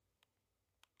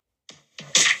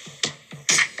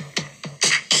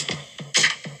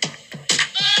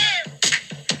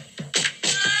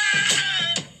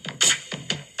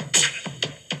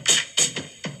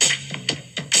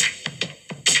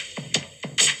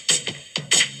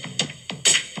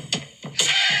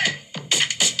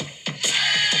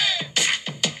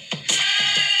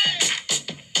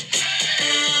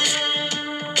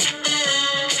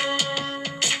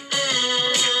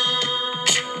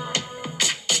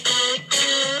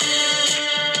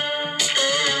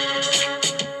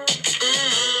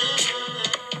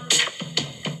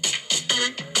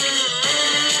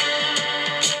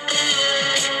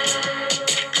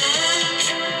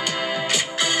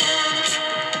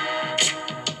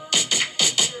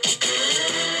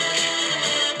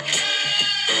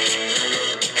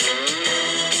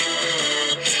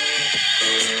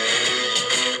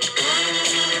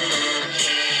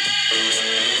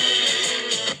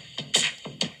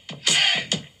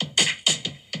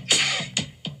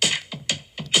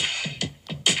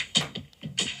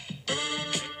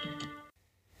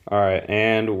All right,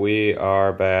 and we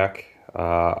are back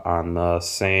on the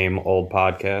same old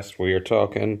podcast. We are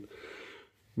talking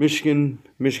Michigan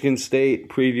State,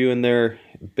 previewing their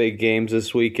big games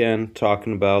this weekend,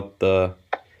 talking about the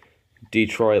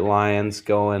Detroit Lions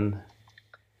going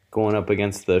up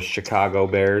against the Chicago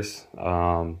Bears.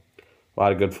 A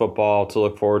lot of good football to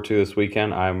look forward to this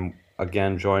weekend. I'm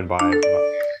again joined by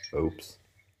oops.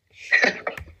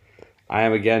 I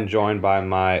am again joined by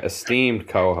my esteemed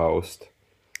co-host,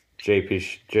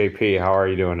 JP, how are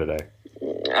you doing today?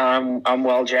 I'm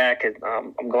well, Jack.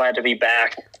 I'm glad to be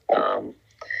back.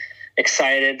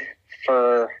 Excited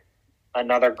for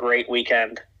another great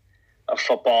weekend of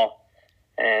football,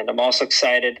 and I'm also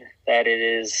excited that it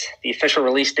is the official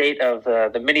release date of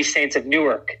the Mini Saints of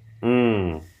Newark.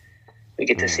 We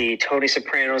get to see Tony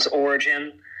Soprano's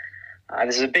origin.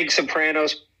 This is a big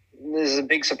Sopranos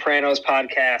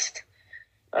podcast.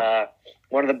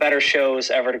 One of the better shows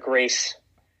ever to grace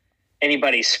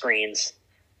anybody's screens,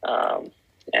 and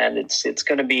it's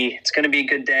going to be a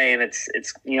good day, and it's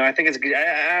I think it's good.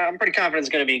 I'm pretty confident it's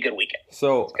going to be a good weekend.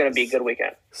 So it's going to be a good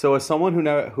weekend. So as someone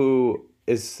who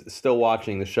is still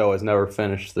watching the show, has never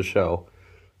finished the show,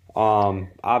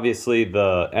 obviously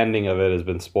the ending of it has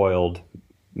been spoiled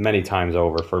many times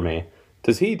over for me.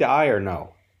 Does he die or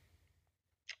no?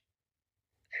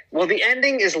 Well, the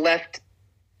ending is left.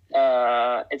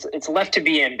 It's left to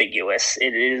be ambiguous.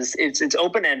 It's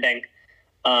open ending.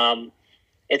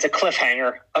 It's a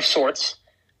cliffhanger of sorts,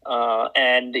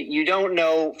 and you don't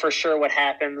know for sure what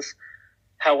happens.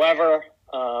 However,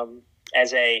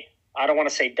 as I don't want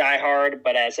to say diehard,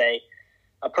 but as a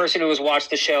person who has watched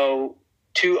the show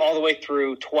all the way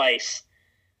through twice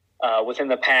within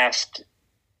the past,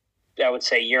 I would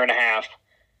say, year and a half,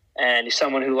 and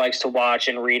someone who likes to watch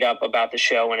and read up about the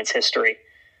show and its history.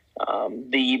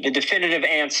 The definitive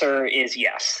answer is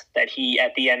yes, that he,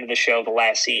 at the end of the show, the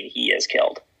last scene, he is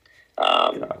killed.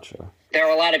 Gotcha. There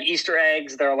are a lot of Easter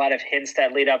eggs. There are a lot of hints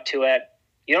that lead up to it.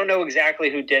 You don't know exactly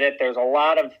who did it. There's a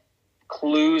lot of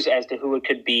clues as to who it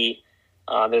could be.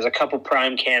 There's a couple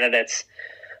prime candidates.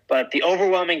 But the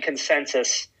overwhelming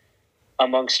consensus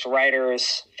amongst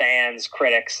writers, fans,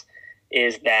 critics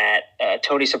is that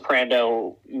Tony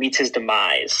Soprano meets his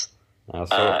demise. At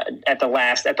the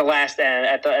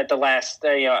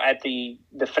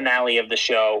finale of the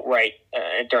show, right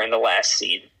during the last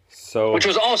scene. So, which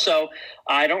was also,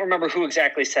 I don't remember who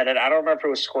exactly said it. I don't remember if it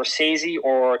was Scorsese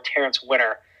or Terrence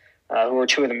Winter, who were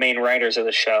two of the main writers of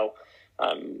the show.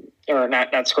 Or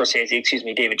not Scorsese, excuse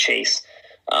me, David Chase.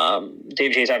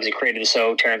 David Chase obviously created the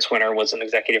show. Terrence Winter was an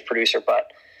executive producer,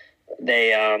 but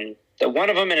they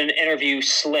one of them in an interview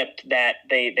slipped that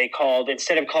they called,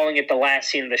 instead of calling it the last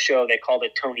scene of the show, they called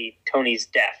it Tony's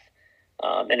death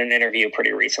in an interview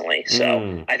pretty recently.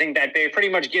 So I think that pretty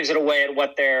much gives it away at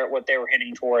what they were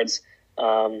hinting towards.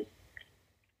 But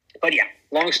yeah,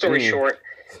 long story short,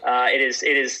 it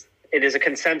is a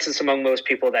consensus among most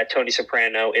people that Tony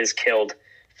Soprano is killed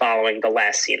following the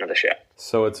last scene of the show.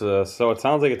 So it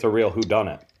sounds like it's a real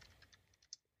whodunit.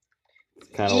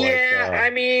 Kind of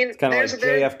it's kind of like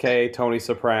JFK, Tony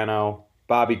Soprano,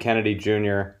 Bobby Kennedy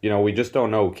Jr. We just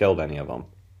don't know who killed any of them.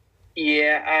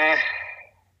 Yeah.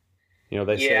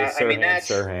 They say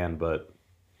Sirhan, but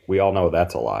we all know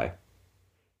that's a lie.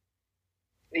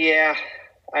 Yeah,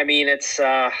 it's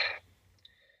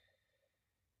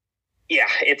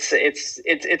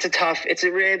it's a tough.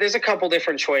 There's a couple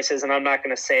different choices, and I'm not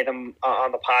going to say them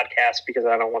on the podcast because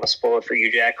I don't want to spoil it for you,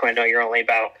 Jack. I know you're only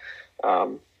about.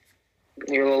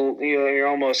 You're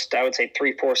almost, I would say,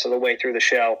 3/4 of the way through the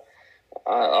show.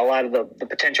 A lot of the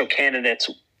potential candidates,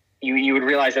 you would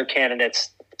realize they're candidates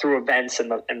through events in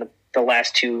the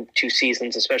last two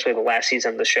seasons, especially the last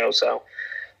season of the show. So,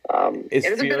 is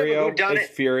Furio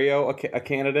a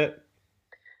candidate?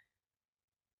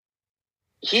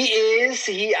 He is.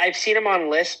 I've seen him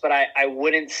on lists, but I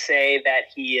wouldn't say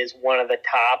that he is one of the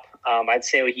top. I'd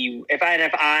say if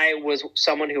I was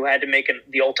someone who had to make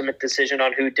the ultimate decision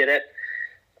on who did it,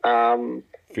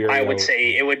 I would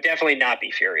say it would definitely not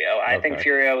be Furio. I think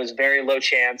Furio is very low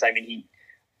chance.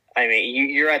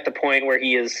 You're at the point where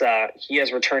he has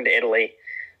returned to Italy,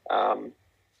 and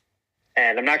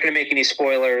I'm not going to make any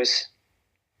spoilers,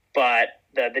 but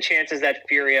the chances that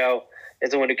Furio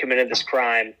is the one who committed this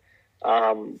crime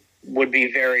would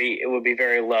be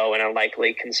very low and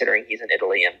unlikely, considering he's an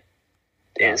Italy and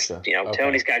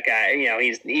Tony's got guy.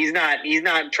 He's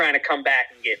not trying to come back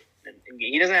and get.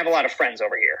 He doesn't have a lot of friends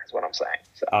over here, is what I'm saying.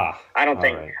 So I don't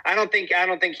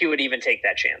think he would even take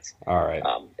that chance. All right.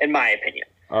 In my opinion.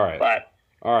 All right. But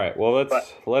all right. Well,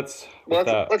 let's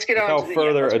get on. Without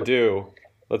further ado,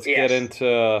 let's get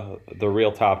into the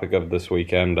real topic of this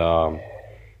weekend.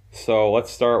 So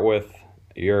let's start with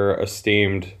your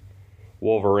esteemed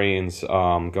Wolverines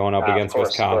going up against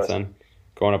Wisconsin.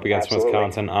 Going up against Absolutely.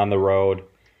 Wisconsin on the road.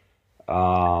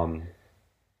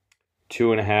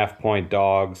 2.5-point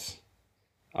dogs.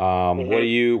 What are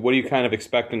you kind of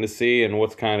expecting to see, and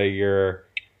what's kind of your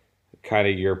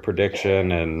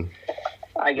prediction and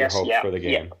I guess your hopes for the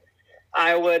game? Yeah.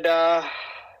 I would.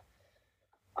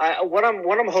 What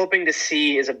I'm hoping to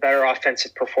see is a better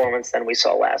offensive performance than we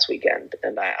saw last weekend,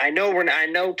 and I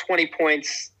know 20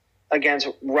 points against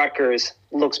Rutgers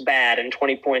looks bad, and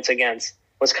 20 points against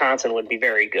Wisconsin would be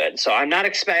very good. So I'm not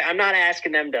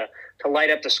asking them to light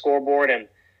up the scoreboard and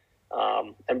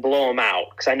blow them out,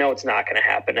 because I know it's not going to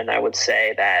happen. And I would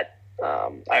say that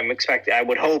I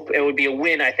would hope it would be a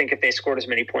win, I think, if they scored as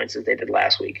many points as they did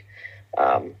last week.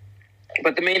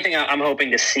 But the main thing I'm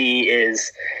hoping to see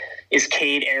is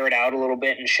Cade air it out a little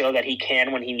bit and show that he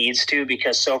can when he needs to,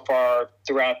 because so far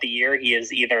throughout the year he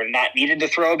has either not needed to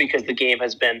throw because the game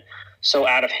has been so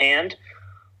out of hand,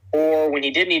 or when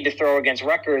he did need to throw against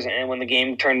Rutgers and when the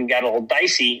game got a little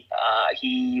dicey,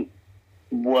 he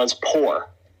was poor.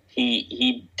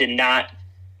 He did not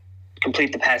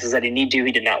complete the passes that he needed to.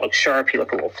 He did not look sharp. He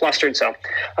looked a little flustered. So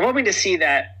I'm hoping to see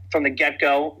that from the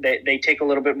get-go. They take a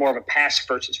little bit more of a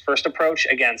pass-first approach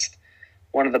against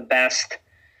one of the best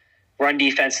run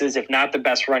defenses, if not the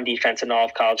best run defense in all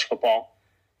of college football.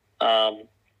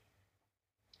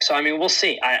 So, I mean, we'll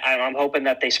see. I'm hoping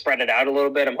that they spread it out a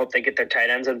little bit. I'm hoping they get their tight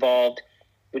ends involved.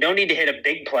 We don't need to hit a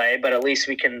big play, but at least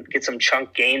we can get some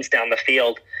chunk gains down the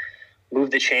field, move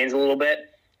the chains a little bit.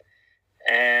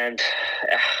 And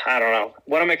I don't know.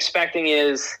 What I'm expecting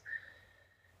is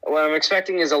a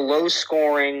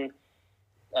low-scoring,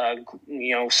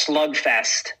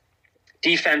 slugfest,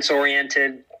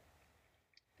 defense-oriented,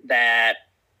 that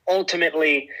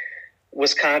ultimately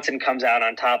Wisconsin comes out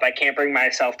on top. I can't bring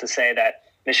myself to say that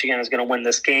Michigan is going to win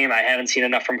this game. I haven't seen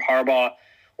enough from Harbaugh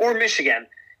or Michigan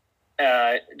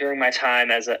during my time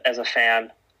as a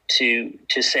fan to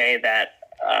say that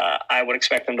I would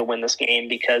expect them to win this game,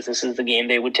 because this is the game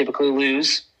they would typically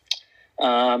lose.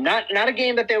 Not a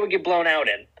game that they would get blown out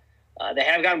in. They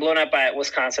have gotten blown out by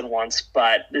Wisconsin once,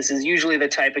 but this is usually the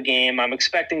type of game I'm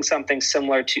expecting something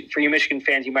similar to. For you Michigan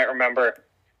fans, you might remember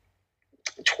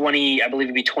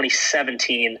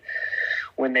 2017,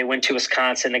 when they went to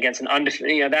Wisconsin against an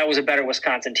undefeated. That was a better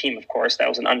Wisconsin team, of course. That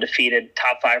was an undefeated,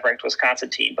 top 5 ranked Wisconsin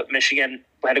team. But Michigan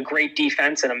had a great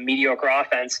defense and a mediocre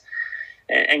offense,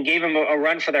 and gave them a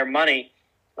run for their money.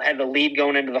 Had the lead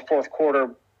going into the fourth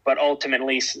quarter, but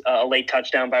ultimately a late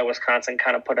touchdown by Wisconsin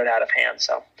kind of put it out of hand.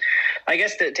 So, I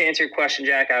guess to answer your question,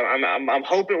 Jack, I'm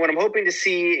hoping. What I'm hoping to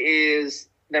see is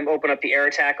them open up the air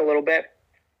attack a little bit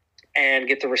and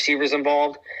get the receivers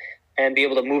involved and be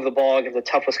able to move the ball against the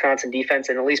tough Wisconsin defense,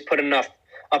 and at least put enough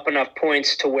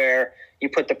points to where you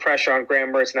put the pressure on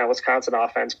Graham Mertz and that Wisconsin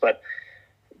offense. But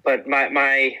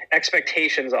my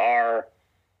expectations are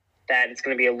that it's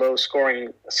going to be a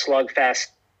low-scoring slugfest,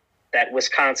 that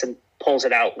Wisconsin pulls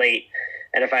it out late.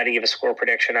 And if I had to give a score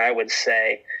prediction, I would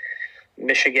say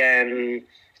Michigan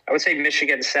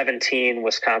 17,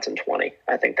 Wisconsin 20.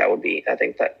 I think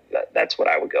that's what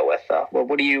I would go with.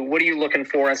 What are you looking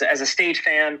for as a state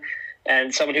fan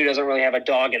and someone who doesn't really have a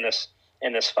dog in this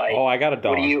fight? Oh, I got a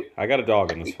dog. I got a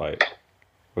dog in this fight.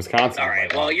 Wisconsin. All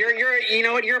right. Well, you're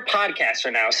a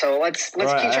podcaster now, so let's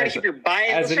try to keep your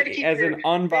bias. As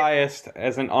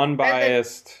an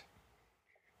unbiased.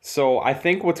 So I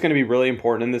think what's going to be really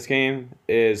important in this game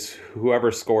is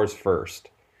whoever scores first,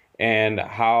 and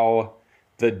how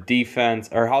the defense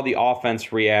or how the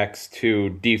offense reacts to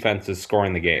defenses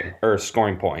scoring the game or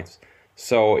scoring points.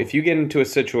 So if you get into a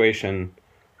situation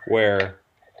where,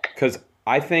 because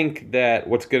I think that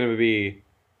what's going to be,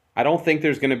 I don't think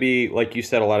there's going to be, like you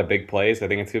said, a lot of big plays. I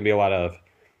think it's going to be a lot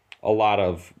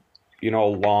of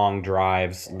long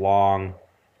drives, long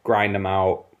grind them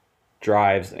out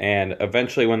drives, and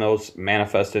eventually when those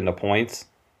manifest into points,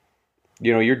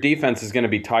 your defense is going to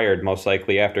be tired most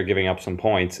likely after giving up some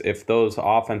points. If those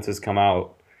offenses come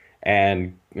out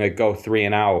and go 3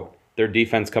 and out, their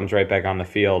defense comes right back on the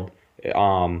field.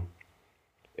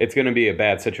 It's going to be a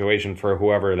bad situation for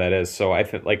whoever that is. So I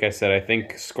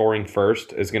think scoring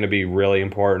first is going to be really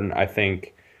important. I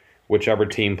think whichever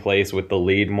team plays with the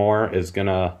lead more is going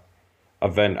to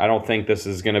I don't think this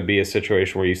is going to be a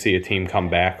situation where you see a team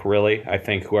come back, really. I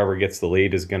think whoever gets the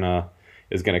lead is going to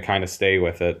kind of stay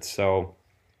with it. So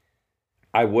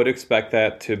I would expect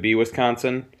that to be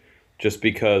Wisconsin, just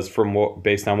because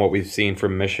based on what we've seen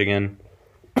from Michigan,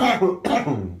 based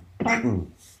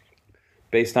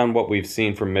on what we've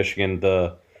seen from Michigan,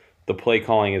 the play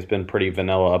calling has been pretty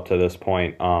vanilla up to this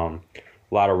point.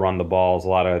 lot of run the balls, a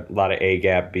lot of A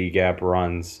gap, B gap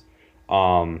runs.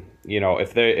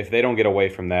 If they don't get away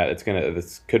from that,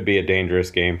 this could be a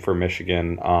dangerous game for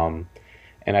Michigan.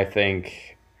 And I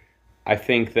think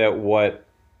that what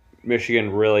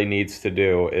Michigan really needs to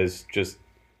do is just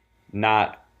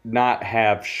not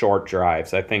have short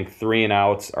drives. I think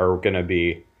 3-and-outs are going to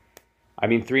be.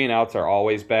 3-and-outs are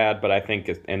always bad, but I think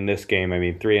in this game,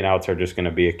 3-and-outs are just going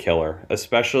to be a killer,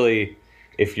 especially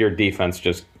if your defense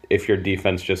just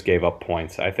gave up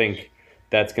points. I think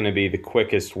that's going to be the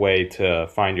quickest way to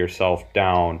find yourself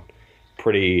down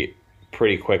pretty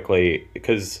quickly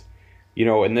because,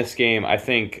 in this game, I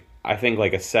think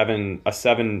like a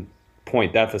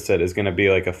 7-point deficit is going to be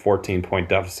like a 14-point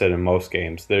deficit in most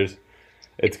games.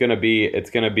 It's going to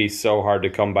be so hard to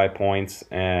come by points,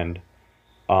 and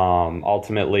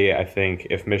ultimately, I think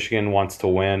if Michigan wants to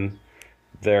win,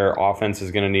 their offense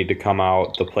is going to need to come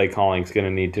out. The play calling is going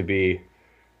to need to be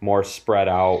more spread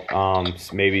out.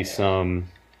 Maybe some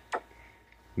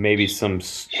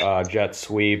jet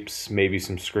sweeps, maybe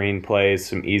some screen plays,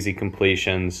 some easy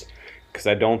completions. Because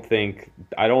I don't think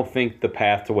the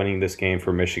path to winning this game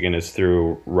for Michigan is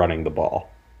through running the ball.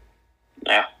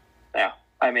 Yeah.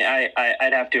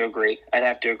 I'd have to agree.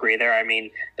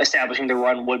 There. Establishing the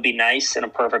run would be nice in a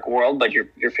perfect world, but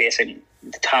you're facing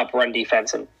the top run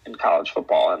defense in college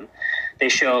football, and they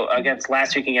show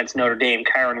last week against Notre Dame.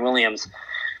 Kyron Williams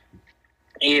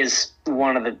is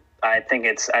one of the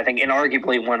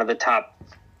inarguably one of the top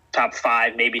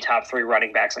 5, maybe top 3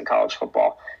 running backs in college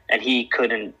football, and he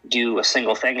couldn't do a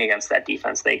single thing against that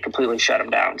defense. They completely shut him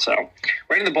down. So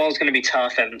running the ball is going to be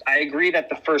tough, and I agree that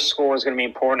the first score is going to be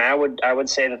important. I would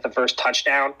say that the first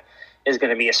touchdown is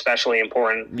going to be especially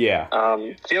important. Yeah.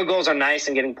 Field goals are nice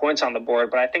and getting points on the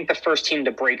board, but I think the first team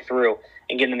to break through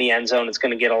and get in the end zone is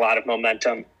going to get a lot of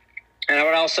momentum. And I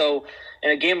would also,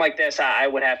 in a game like this, I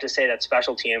would have to say that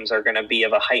special teams are going to be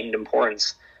of a heightened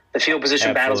importance. The field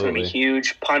position battle is going to be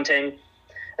huge. Punting,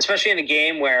 especially in a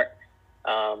game where,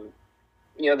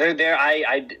 they're there.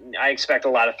 I expect a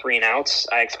lot of 3-and-outs.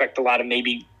 I expect a lot of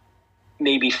maybe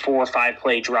 4 or 5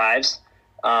 play drives.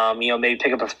 Maybe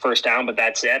pick up a first down, but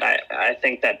that's it. I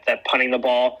think that punting the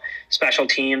ball, special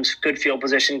teams, good field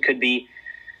position could be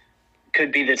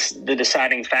the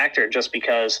deciding factor, just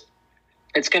because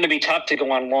it's going to be tough to go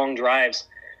on long drives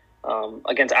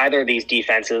against either of these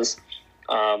defenses.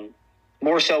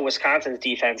 More so Wisconsin's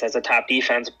defense as a top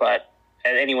defense, but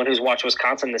anyone who's watched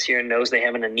Wisconsin this year knows they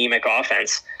have an anemic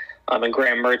offense. And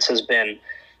Graham Mertz has been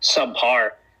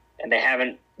subpar, and they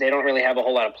don't really have a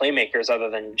whole lot of playmakers other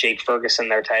than Jake Ferguson,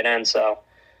 their tight end. So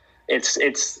it's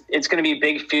going to be a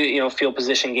big field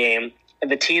position game. And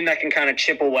the team that can kind of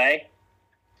chip away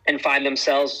and find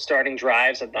themselves starting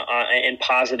drives in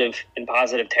positive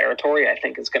territory, I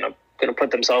think is going to put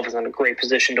themselves in a great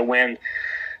position to win,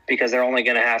 because they're only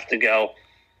going to have to go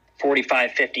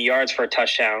 45, 50 yards for a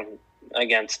touchdown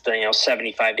against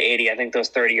 75 to 80. I think those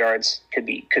 30 yards could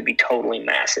be totally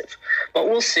massive. But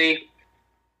we'll see.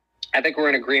 I think we're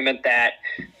in agreement that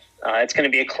it's going to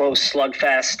be a close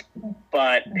slugfest,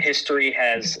 but history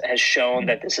has shown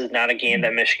that this is not a game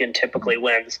that Michigan typically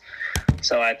wins.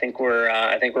 So I think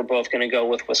we're both going to go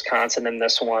with Wisconsin in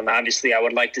this one. Obviously, I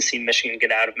would like to see Michigan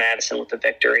get out of Madison with a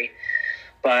victory,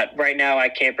 but right now I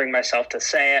can't bring myself to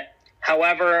say it.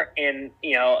 However, in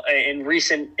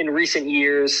recent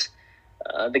years,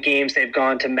 the games they've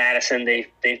gone to Madison,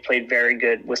 they've played very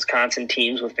good Wisconsin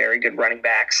teams with very good running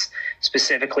backs,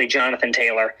 specifically Jonathan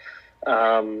Taylor,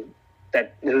 who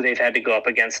they've had to go up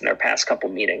against in their past couple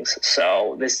meetings.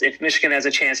 So if Michigan has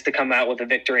a chance to come out with a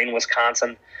victory in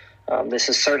Wisconsin, this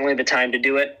is certainly the time to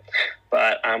do it.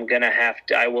 But I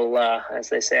will, as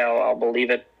they say, I'll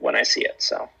believe it when I see it.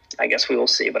 So I guess we will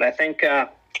see. But I think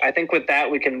with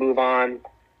that we can move on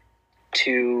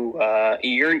to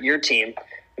your team,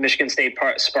 Michigan State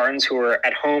Spartans, who are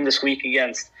at home this week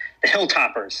against the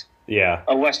Hilltoppers. Yeah.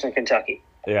 Of Western Kentucky.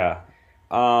 Yeah.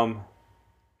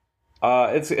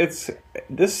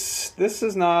 This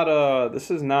is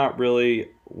not really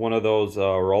one of those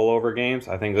rollover games.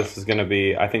 I think this is gonna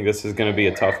be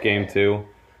a tough game too.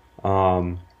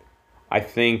 I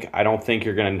don't think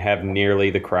you're gonna have nearly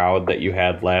the crowd that you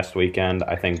had last weekend.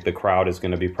 I think the crowd is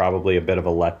gonna be probably a bit of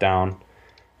a letdown.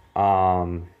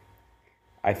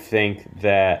 I think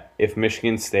that if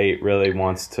Michigan State really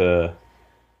wants to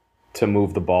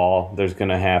move the ball, there's going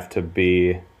to have to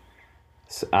be,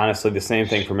 honestly, the same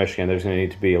thing for Michigan. There's going to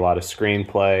need to be a lot of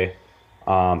screenplay,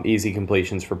 easy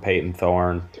completions for Peyton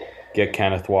Thorne, get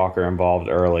Kenneth Walker involved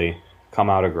early, come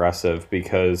out aggressive,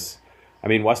 because,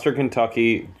 Western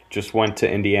Kentucky just went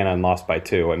to Indiana and lost by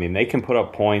 2. They can put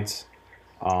up points.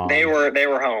 They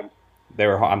were home. They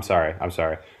were. I'm sorry.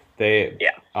 They.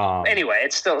 Yeah. Anyway,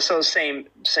 it's still same.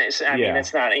 I mean,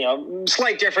 it's not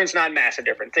slight difference, not massive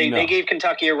difference. They gave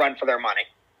Kentucky a run for their money.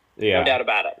 Yeah, no doubt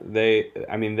about it.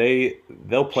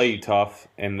 They'll play you tough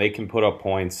and they can put up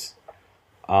points.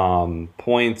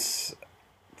 Points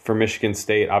for Michigan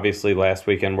State, obviously last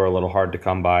weekend were a little hard to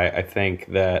come by. I think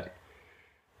that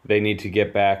they need to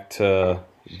get back to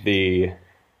the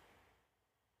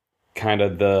kind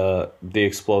of the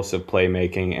explosive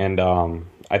playmaking, and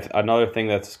another thing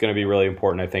that's going to be really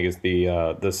important, I think, is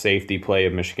the safety play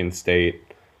of Michigan State.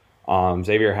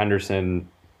 Xavier Henderson,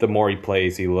 the more he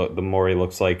plays, the more he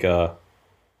looks like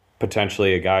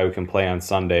potentially a guy who can play on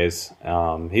Sundays.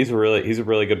 He's a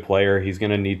really good player. He's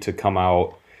going to need to come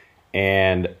out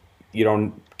and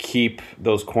keep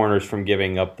those corners from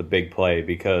giving up the big play,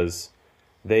 because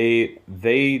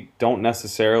they don't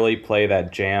necessarily play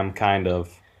that jam kind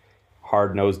of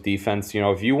hard-nosed defense.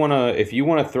 If you want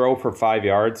to throw for 5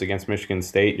 yards against Michigan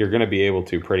State, you're going to be able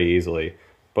to pretty easily.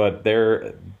 But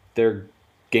their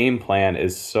game plan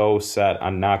is so set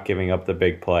on not giving up the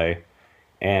big play,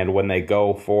 and when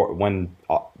the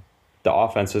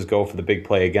offenses go for the big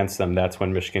play against them, that's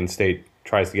when Michigan State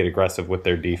tries to get aggressive with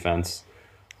their defense.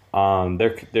 I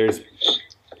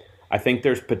think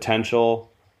there's potential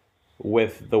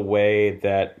with the way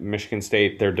that Michigan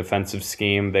State, their defensive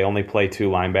scheme, they only play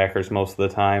 2 linebackers most of the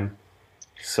time.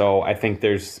 So I think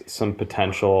there's some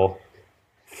potential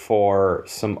for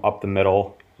some up the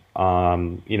middle,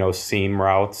 seam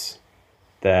routes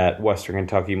that Western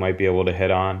Kentucky might be able to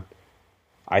hit on.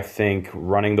 I think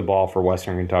running the ball for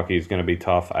Western Kentucky is going to be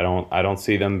tough. I don't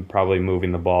see them probably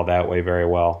moving the ball that way very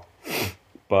well.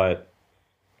 But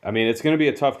I mean, it's going to be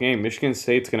a tough game. Michigan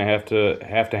State's going to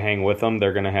have to hang with them.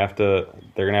 They're going to have to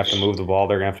move the ball.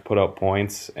 They're going to have to put up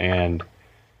points. And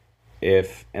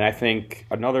I think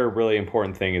another really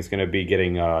important thing is going to be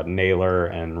getting Naylor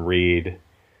and Reed,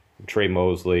 Trey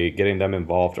Mosley, getting them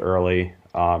involved early.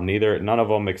 None of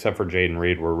them except for Jaden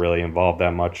Reed were really involved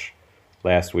that much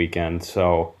last weekend.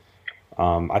 So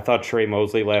I thought Trey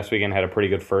Mosley last weekend had a pretty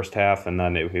good first half, and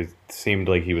then it seemed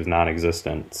like he was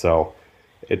non-existent. So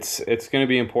it's going to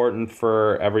be important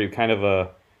for every kind of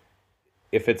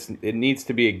it needs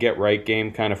to be a get right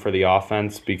game kind of for the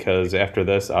offense, because after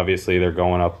this, obviously they're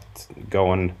going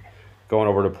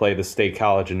over to play the State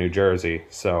College in New Jersey.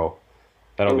 So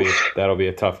that'll be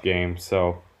a tough game.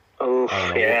 So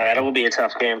that will be a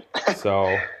tough game. So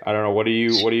I don't know. What are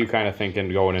you kind of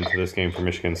thinking going into this game for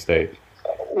Michigan State?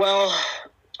 Well,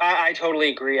 I totally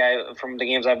agree. From the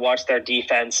games I've watched, their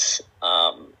defense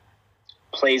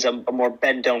plays a more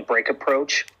bend don't break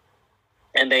approach,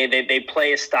 and they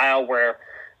play a style where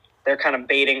they're kind of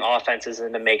baiting offenses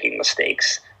into making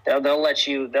mistakes. They'll let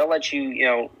you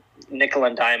nickel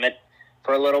and dime it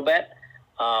for a little bit.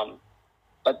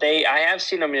 But I have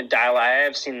seen them dial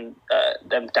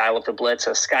up the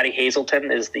blitz. Scotty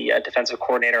Hazelton is the defensive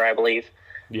coordinator, I believe.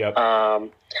 Yep.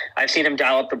 I've seen him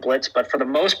dial up the blitz, but for the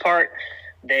most part,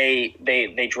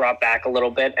 they drop back a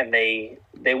little bit, and they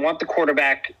want the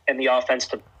quarterback and the offense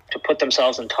to put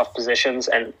themselves in tough positions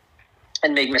and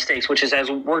make mistakes, which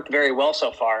has worked very well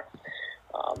so far.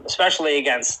 Especially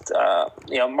against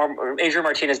Adrian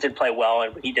Martinez did play well,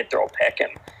 and he did throw a pick and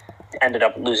ended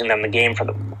up losing them the game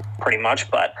pretty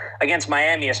much. But against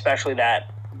Miami, especially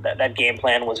that game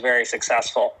plan was very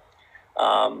successful.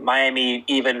 Miami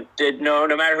even did no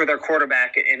matter who their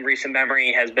quarterback in recent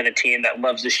memory has been a team that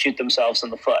loves to shoot themselves in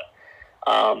the foot.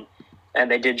 And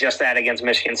they did just that against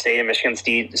Michigan State, and Michigan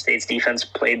State's defense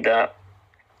played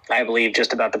I believe,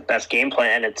 just about the best game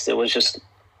plan. It was just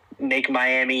make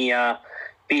Miami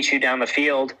beat you down the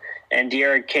field, and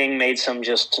De'Aaron King made some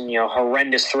just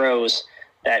horrendous throws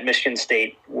that Michigan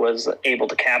State was able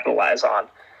to capitalize on.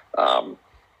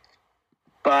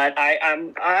 But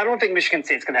I don't think Michigan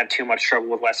State's going to have too much trouble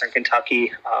with Western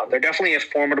Kentucky. They're definitely a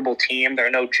formidable team.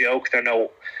 They're no joke. They're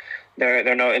no.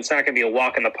 It's not going to be a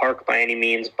walk in the park by any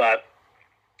means. But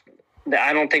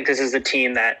I don't think this is a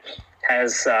team that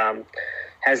has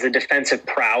the defensive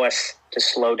prowess to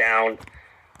slow down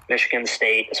Michigan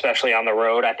State, especially on the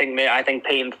road. I think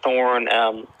Peyton Thorne,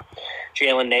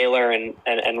 Jalen Naylor, and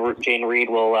Jaden Reed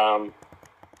will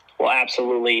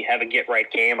absolutely have a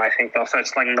get-right game. I think they'll start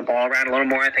slinging the ball around a little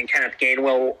more. I think Kenneth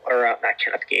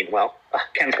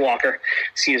Walker,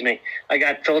 excuse me. I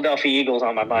got Philadelphia Eagles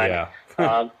on my mind.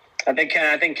 Yeah. I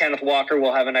think Kenneth Walker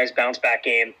will have a nice bounce-back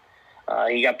game.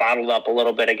 He got bottled up a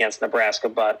little bit against Nebraska,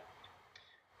 but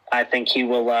I think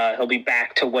he'll be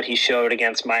back to what he showed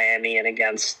against Miami and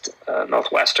against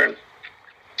Northwestern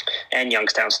and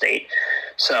Youngstown State.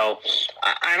 So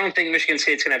I don't think Michigan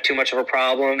State's going to have too much of a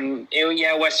problem.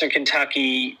 Yeah, Western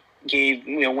Kentucky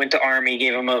went to Army,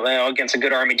 gave them against a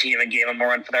good Army team and gave them a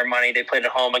run for their money. They played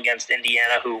at home against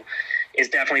Indiana, who is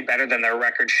definitely better than their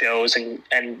record shows, and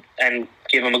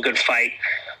gave them a good fight.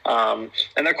 And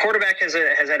their quarterback has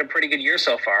had a pretty good year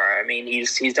so far. I mean,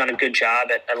 he's done a good job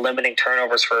at limiting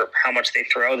turnovers for how much they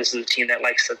throw. This is a team that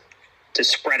likes to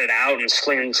spread it out and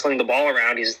sling the ball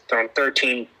around. He's thrown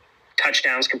 13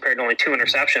 touchdowns compared to only 2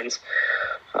 interceptions.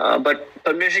 But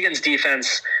Michigan's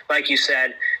defense, like you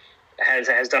said,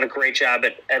 has done a great job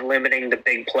at limiting the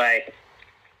big play.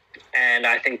 And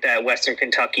I think that Western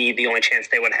Kentucky, the only chance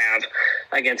they would have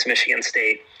against Michigan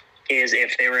State is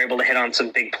if they were able to hit on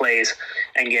some big plays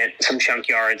and get some chunk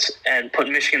yards and put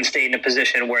Michigan State in a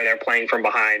position where they're playing from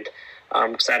behind.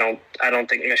 Because I don't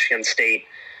think Michigan State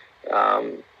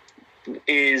has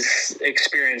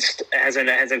an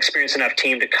experienced enough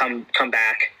team to come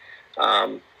back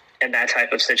in that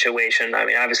type of situation. I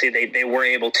mean, obviously they were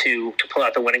able to pull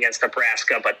out the win against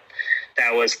Nebraska, but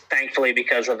that was thankfully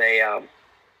because of a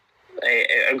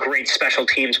great special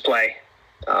teams play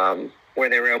where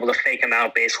they were able to fake them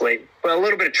out basically. But a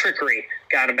little bit of trickery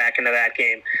got them back into that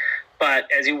game. But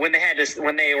when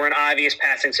they were in obvious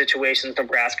passing situations,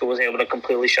 Nebraska was able to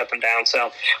completely shut them down.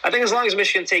 So I think as long as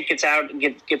Michigan State gets out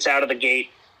of the gate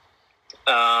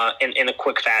in a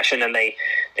quick fashion, and they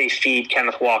feed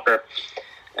Kenneth Walker,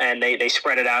 and they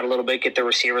spread it out a little bit, get the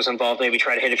receivers involved, maybe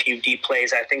try to hit a few deep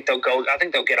plays, I think they'll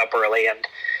get up early and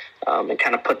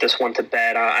kind of put this one to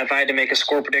bed. If I had to make a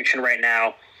score prediction right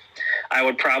now, I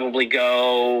would probably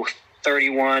go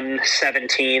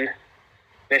 31-17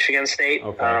 Michigan State.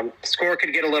 Okay. The score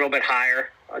could get a little bit higher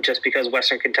just because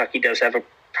Western Kentucky does have a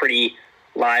pretty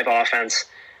live offense.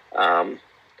 But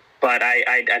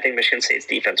I think Michigan State's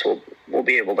defense will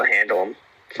be able to handle them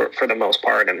for the most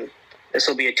part. And this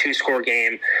will be a 2-score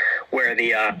game where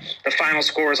the final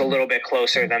score is a little bit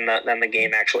closer than the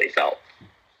game actually felt.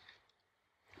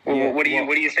 Yeah, what do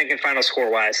you think in final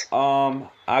score wise?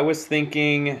 I was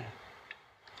thinking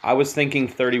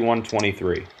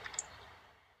 31-23.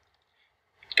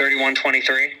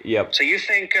 31-23? Yep. So you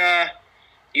think the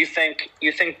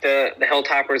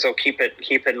Hilltoppers will keep it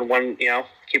in one,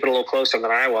 keep it a little closer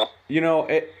than I will.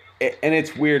 And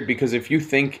it's weird because if you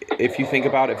think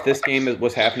about if this game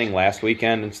was happening last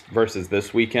weekend versus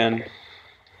this weekend,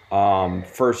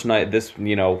 first night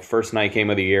game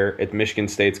of the year, if Michigan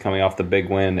State's coming off the big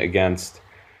win against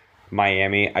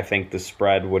Miami, I think the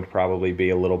spread would probably be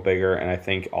a little bigger, and I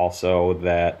think also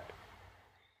that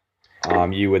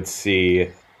you would see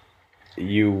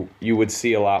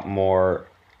a lot more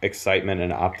excitement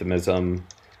and optimism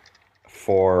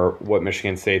for what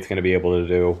Michigan State's going to be able to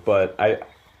do. But I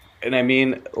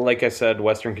mean, like I said,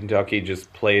 Western Kentucky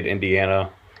just played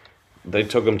Indiana. They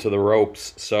took them to the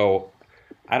ropes. So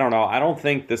I don't know. I don't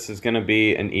think this is going to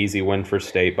be an easy win for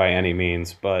State by any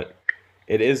means, but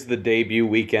it is the debut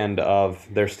weekend of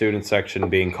their student section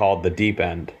being called the Deep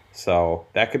End. So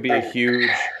that could be a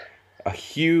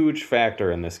huge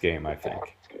factor in this game, I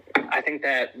think. I think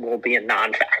that will be a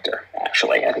non-factor.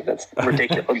 Actually, I think that's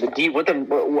ridiculous.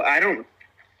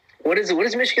 What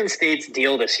is Michigan State's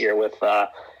deal this year with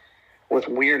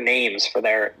weird names for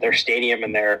their stadium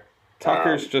and their?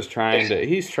 Tucker's just trying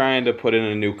to put in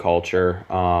a new culture.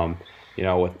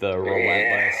 With the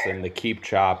relentless and the keep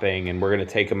chopping, and we're going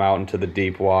to take them out into the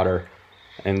deep water,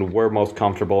 and we're most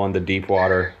comfortable in the deep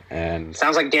water. And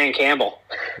sounds like Dan Campbell.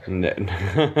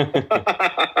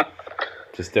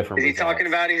 Just different. Is he talking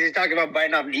about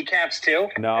biting off kneecaps too?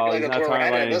 No, he's not talking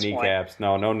about any kneecaps.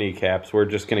 No kneecaps. We're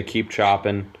just going to keep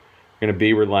chopping. We're going to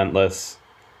be relentless.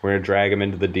 We're going to drag them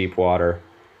into the deep water,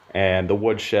 and the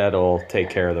woodshed will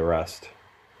take care of the rest.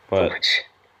 But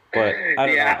I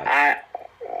don't know.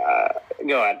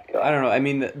 Go ahead. I don't know. I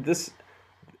mean, the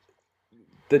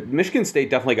Michigan State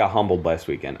definitely got humbled last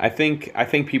weekend. I think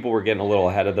people were getting a little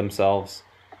ahead of themselves,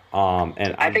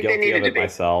 and I'm guilty of it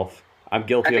myself. I'm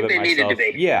guilty of it myself.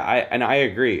 Yeah, I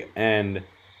agree.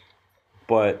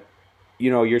 But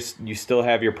you still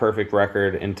have your perfect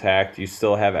record intact. You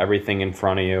still have everything in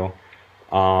front of you.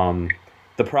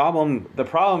 The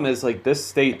problem is like this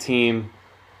State team.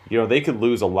 They could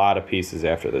lose a lot of pieces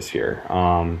after this year.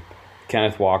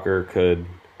 Kenneth Walker could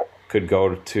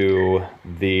go to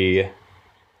the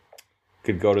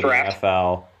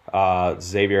NFL.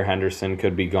 Xavier Henderson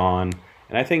could be gone,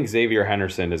 and I think Xavier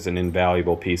Henderson is an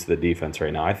invaluable piece of the defense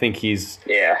right now. I think you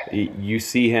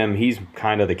see him. He's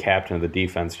kind of the captain of the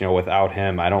defense. Without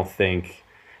him, I don't think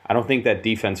that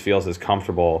defense feels as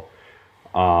comfortable,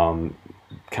 kind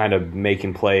of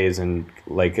making plays. And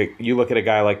like you look at a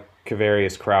guy like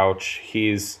Kavarius Crouch,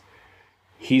 he's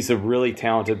a really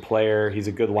talented player. He's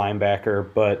a good linebacker,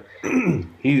 but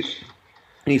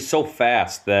And he's so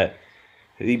fast but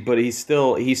he's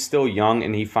still young,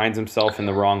 and he finds himself in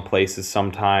the wrong places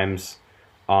sometimes.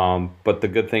 But the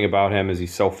good thing about him is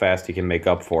he's so fast he can make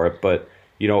up for it. But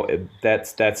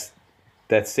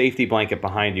that safety blanket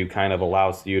behind you kind of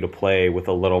allows you to play with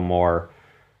a little more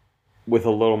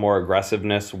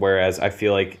aggressiveness. Whereas I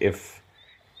feel like if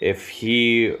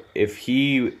he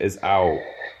is out,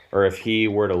 or if he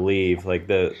were to leave, like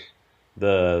the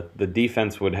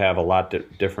defense would have a lot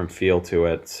different feel to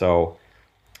it. So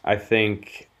I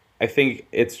think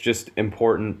it's just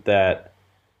important that,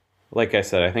 like I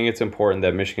said, I think it's important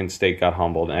that Michigan State got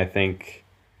humbled, and I think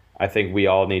we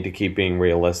all need to keep being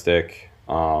realistic.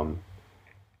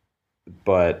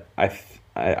 But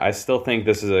I still think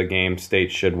this is a game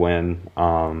State should win.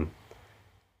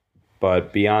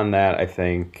 But beyond that, I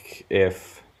think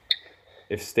if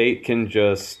State can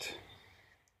just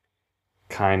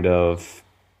kind of,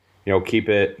 keep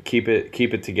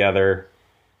it together,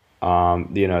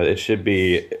 it should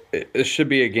be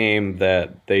a game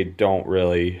that they don't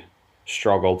really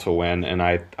struggle to win, and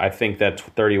I think that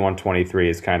 31-23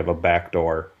 is kind of a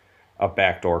backdoor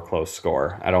close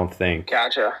score. I don't think.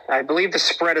 Gotcha. I believe the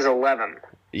spread is 11.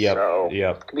 Yep. So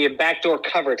yep. It could be a backdoor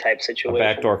cover type situation. A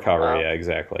backdoor cover, yeah,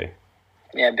 exactly.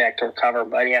 Yeah, backdoor cover.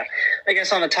 But yeah, I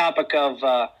guess on the topic of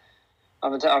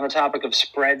on the topic of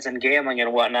spreads and gambling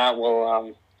and whatnot,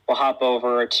 we'll hop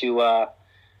over to our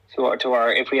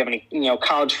if we have any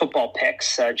college football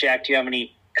picks. Jack, do you have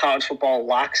any college football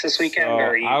locks this weekend? So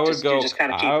or I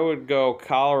would go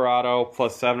Colorado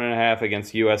plus 7.5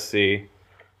 against USC.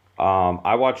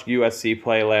 I watched USC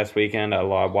play last weekend. I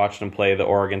watched them play the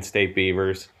Oregon State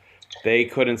Beavers. They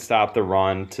couldn't stop the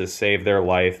run to save their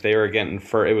life. They were getting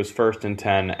it was 1st and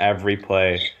 10 every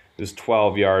play. It was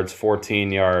 12 yards, 14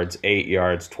 yards, 8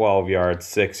 yards, 12 yards,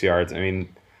 6 yards. I mean,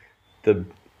 the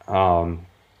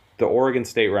Oregon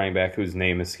State running back, whose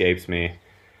name escapes me,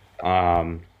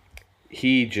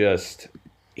 he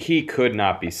could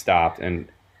not be stopped. And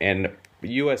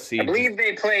USC. I believe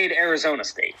they played Arizona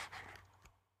State.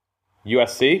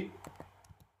 USC?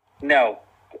 No.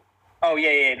 Oh,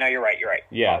 yeah. No, you're right.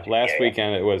 Yeah, last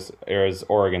weekend it was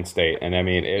Oregon State, and I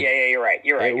mean, you're right.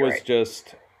 It was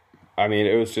just a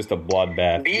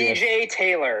bloodbath. BJ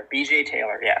Taylor,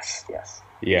 yes.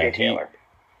 Yeah, BJ Taylor.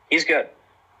 He's good.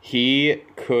 He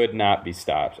could not be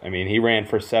stopped. I mean, he ran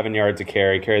for 7 yards a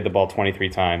carry, carried the ball 23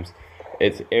 times.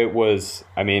 It was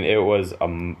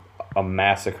a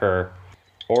massacre.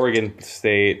 Oregon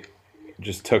State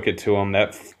just took it to him.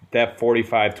 That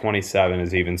 45-27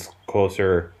 is even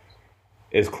closer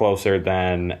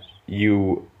than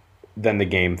the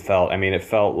game felt. I mean, it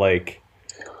felt like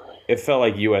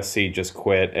USC just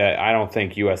quit. I don't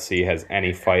think USC has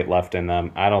any fight left in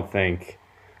them. I don't think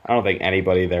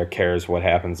anybody there cares what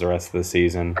happens the rest of the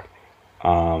season.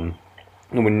 Not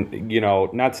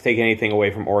to take anything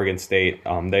away from Oregon State,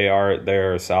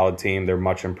 they're a solid team. They're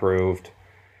much improved.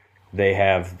 They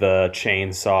have the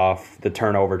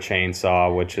turnover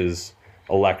chainsaw, which is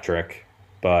electric.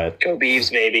 But go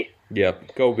Beavs, baby.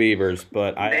 Yep, go Beavers.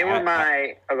 But go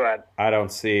ahead. I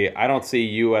don't see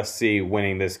USC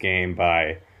winning this game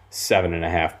by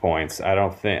 7.5 points. I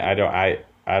don't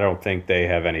think they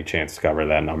have any chance to cover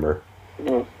that number.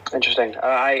 Interesting.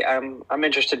 I'm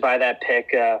interested by that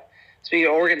pick. Speaking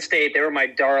of Oregon State, they were my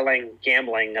darling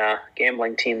gambling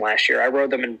team last year. I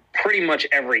rode them in pretty much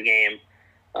every game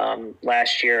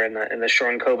last year in the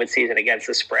shortened COVID season against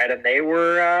the spread, and they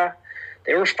were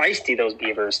feisty. Those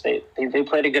Beavers. They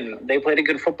played a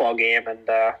good football game, and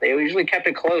they usually kept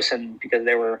it close. And because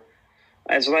they were,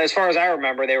 as far as I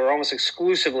remember, they were almost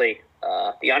exclusively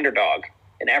the underdog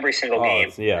in every single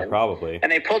game. Yeah, probably. And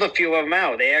they pulled a few of them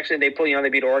out. They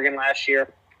beat Oregon last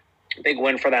year. Big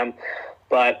win for them.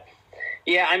 But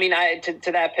yeah, I mean,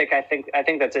 to that pick, I think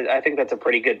that's a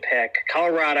pretty good pick.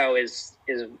 Colorado is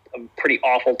a pretty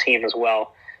awful team as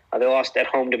well. They lost at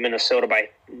home to Minnesota by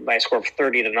a score of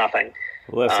 30-0.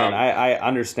 Listen, I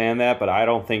understand that, but I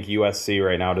don't think USC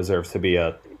right now deserves to be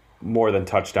a more than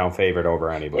touchdown favorite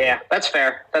over anybody. Yeah, that's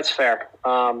fair.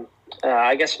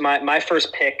 I guess my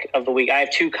first pick of the week, I have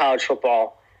two college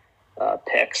football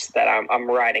picks that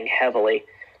I'm riding heavily.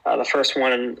 The first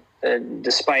one,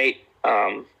 despite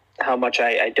how much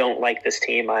I don't like this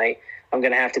team, I'm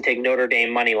going to have to take Notre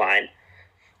Dame money line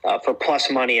for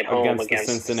plus money at home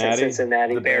against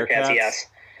Cincinnati Bearcats. Yes,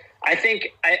 I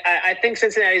think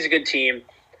Cincinnati's a good team,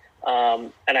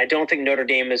 and I don't think Notre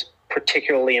Dame is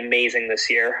particularly amazing this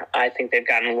year. I think they've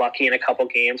gotten lucky in a couple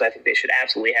games. I think they should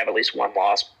absolutely have at least one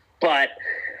loss. But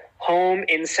home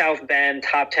in South Bend,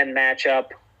 top 10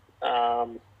 matchup.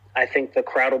 I think the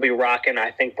crowd will be rocking. I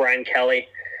think Brian Kelly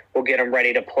will get them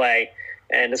ready to play.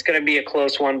 And it's going to be a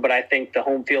close one, but I think the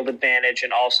home field advantage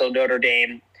and also Notre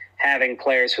Dame having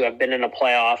players who have been in a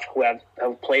playoff, who have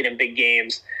played in big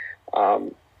games,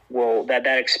 that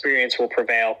experience will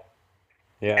prevail.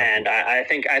 Yeah. And I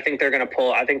think they're going to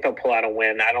pull. I think they'll pull out a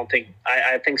win. I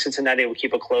think Cincinnati will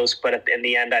keep it close, but in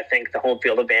the end, I think the home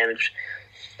field advantage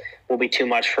will be too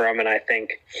much for them, and I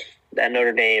think that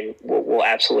Notre Dame will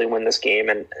absolutely win this game,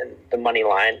 and the money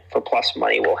line for plus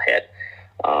money will hit.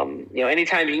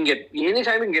 Anytime you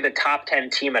can get a top 10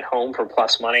 team at home for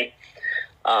plus money,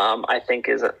 I think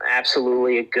is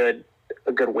absolutely a good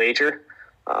wager.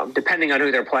 Depending on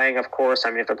who they're playing, of course. I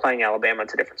mean, if they're playing Alabama,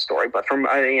 it's a different story. But from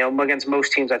against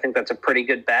most teams, I think that's a pretty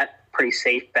good bet, pretty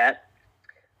safe bet.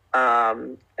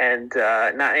 Not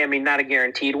a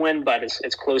guaranteed win, but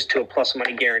it's close to a plus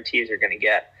money guarantee as you're going to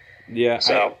get. Yeah.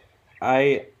 So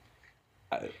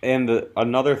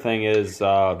another thing is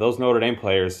those Notre Dame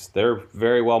players, they're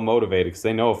very well motivated because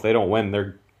they know if they don't win,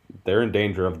 they're in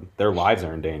danger of their lives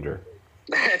are in danger.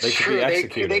 That's true.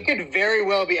 They could very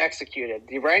well be executed.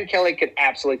 Brian Kelly could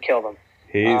absolutely kill them.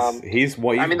 He's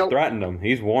threatened them.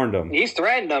 He's warned them. He's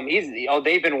threatened them.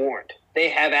 They've been warned. They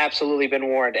have absolutely been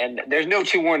warned, and there's no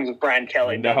two warnings with Brian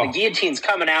Kelly. No. The guillotine's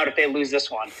coming out if they lose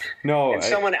this one. No, and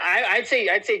I'd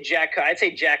say Jack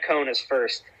Cohn is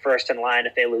first in line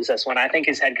if they lose this one. I think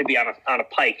his head could be on a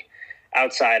pike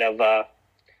outside of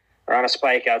or on a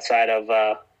spike outside of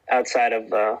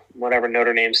whatever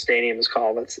Notre Dame Stadium is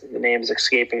called. The name is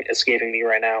escaping me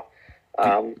right now.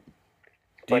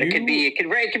 But it could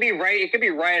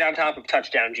be right on top of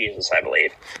Touchdown Jesus, I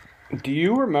believe. Do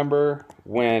you remember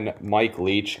when Mike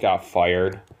Leach got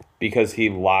fired because he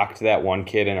locked that one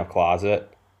kid in a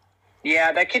closet?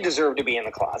 Yeah, that kid deserved to be in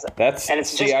the closet. I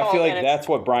feel like that's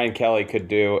what Brian Kelly could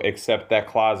do, except that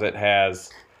closet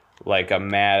has like a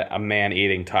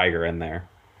man-eating tiger in there.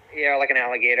 Yeah, like an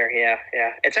alligator. Yeah.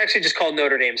 It's actually just called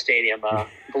Notre Dame Stadium. That's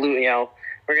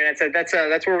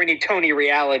where we need Tony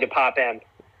Reale to pop in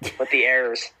with the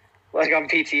errors, like on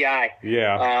PTI.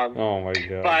 Yeah. Oh my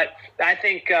god. But I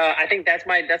think that's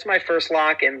my first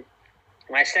lock, and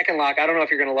my second lock. I don't know if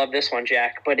you're going to love this one,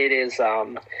 Jack, but it is.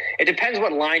 It depends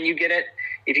what line you get it.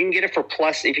 If you can get it for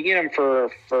plus, if you get them for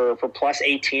plus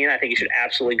 18, I think you should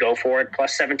absolutely go for it.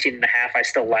 Plus 17.5, I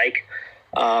still like,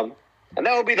 and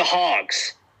that would be the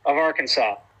Hogs of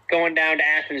Arkansas going down to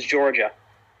Athens, Georgia.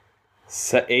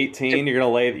 18.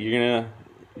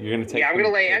 You're gonna take. Yeah,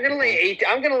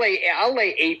 I'll lay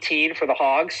 18 for the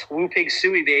Hogs. Woo Pig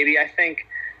Suey, baby. I think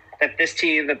that this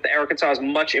team, that the Arkansas is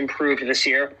much improved this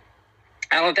year.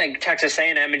 I don't think Texas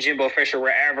A&M and Jimbo Fisher were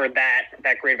ever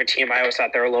that great of a team. I always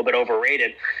thought they were a little bit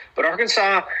overrated. But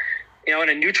Arkansas, in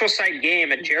a neutral site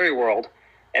game at Jerry World,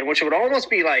 and which would almost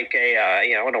be like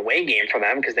an away game for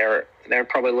them because they're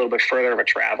probably a little bit further of a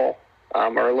travel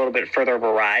or a little bit further of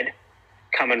a ride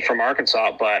coming from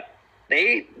Arkansas, but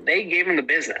they gave them the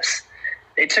business.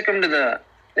 They took them to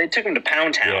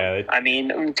Pound Town. Yeah, I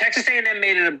mean, Texas A&M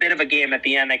made it a bit of a game at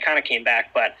the end. They kind of came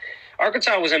back, but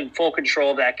Arkansas was in full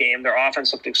control of that game. Their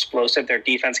offense looked explosive. Their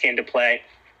defense came to play.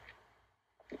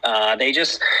 They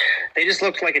just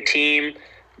looked like a team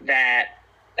that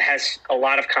has a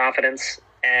lot of confidence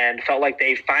and felt like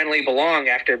they finally belong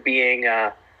after being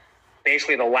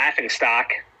basically the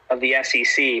laughingstock of the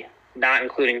SEC, not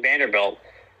including Vanderbilt,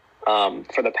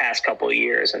 for the past couple of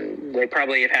years. And they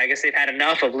probably have, I guess they've had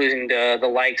enough of losing to the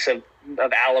likes of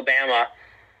Alabama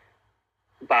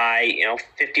by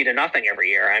 50-0 every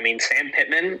year. I mean, Sam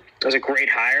Pittman was a great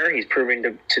hire. He's proving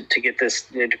to get this,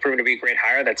 proving to be a great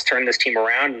hire that's turned this team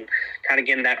around and kind of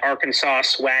getting that Arkansas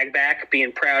swag back,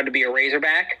 being proud to be a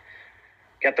Razorback.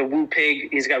 Got the Woo Pig.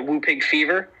 He's got Woo Pig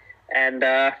fever, and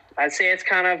I'd say it's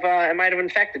kind of it might have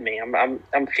infected me.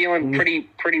 I'm feeling pretty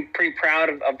proud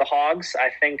of the Hogs. I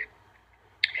think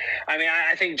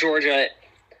Georgia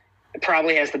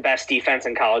probably has the best defense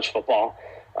in college football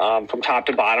from top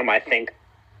to bottom. I think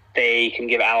they can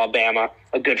give Alabama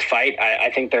a good fight.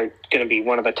 I think they're going to be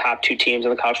one of the top two teams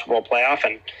in the college football playoff,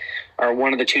 and are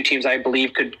one of the two teams I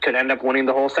believe could end up winning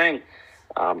the whole thing.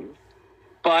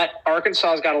 But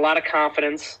Arkansas's got a lot of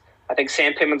confidence. I think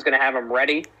Sam Pittman's going to have them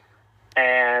ready.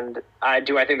 And I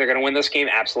think they're going to win this game?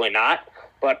 Absolutely not.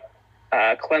 But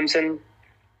Clemson,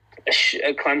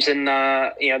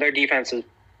 their defense is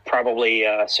probably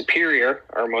superior,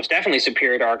 or most definitely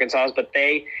superior to Arkansas's, but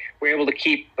they were able to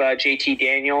keep JT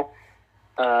Daniels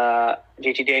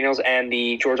and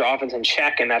the Georgia offense in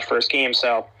check in that first game.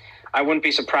 So I wouldn't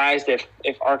be surprised if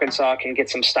Arkansas can get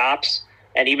some stops,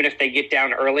 and even if they get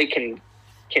down early, can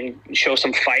show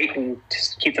some fight and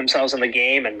just keep themselves in the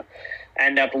game and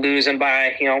end up losing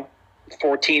by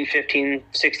 14, 15,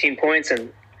 16 points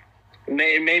and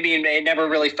Maybe it never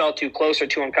really felt too close or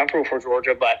too uncomfortable for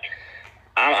Georgia, but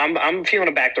I'm feeling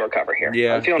a backdoor cover here.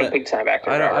 Yeah, I'm feeling a big time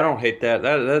backdoor cover. I don't hate that.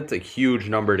 That's a huge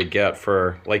number to get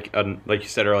for like you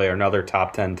said earlier, another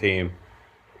top 10 team.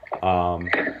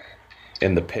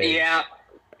 In the page. Yeah,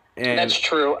 and that's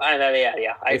true. I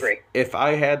agree. If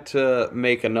I had to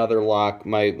make another lock,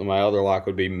 my other lock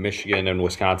would be Michigan and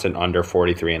Wisconsin under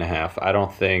 43.5.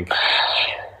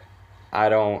 I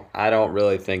don't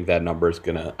really think that number is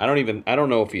gonna. I don't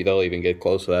know if they'll even get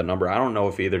close to that number. I don't know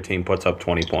if either team puts up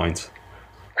 20 points.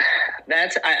 I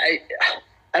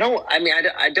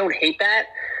don't hate that,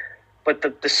 but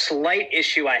the slight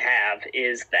issue I have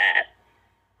is that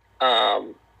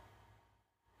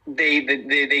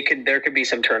there could be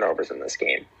some turnovers in this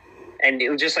game, and it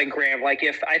was just like Graham. Like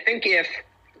if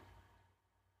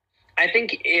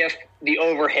the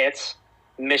over hits,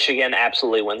 Michigan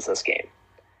absolutely wins this game.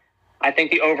 I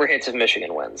think the over hits if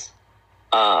Michigan wins,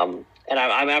 and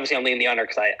I'm obviously leaning the under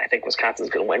because I think Wisconsin's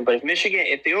going to win. But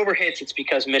if the over hits, it's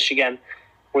because Michigan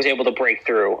was able to break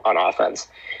through on offense,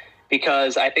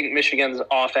 because I think Michigan's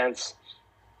offense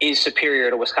is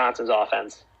superior to Wisconsin's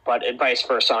offense. But vice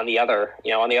versa on the other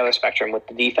spectrum with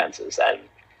the defenses, and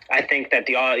I think that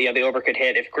the over could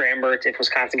hit if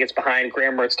Wisconsin gets behind,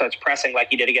 Graham Mertz starts pressing like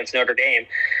he did against Notre Dame,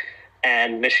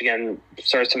 and Michigan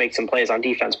starts to make some plays on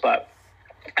defense. But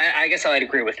I guess I'd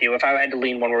agree with you. If I had to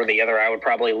lean one way or the other, I would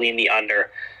probably lean the under.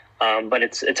 But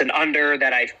it's an under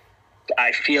that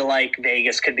I feel like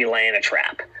Vegas could be laying a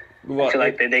trap. Well, I feel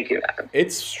like they could.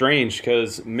 It's strange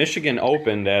because Michigan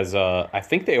opened as a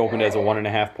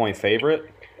 1.5 point favorite.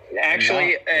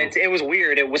 Actually, it was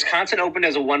weird. Wisconsin opened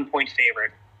as a 1 point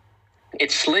favorite. It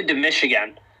slid to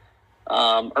Michigan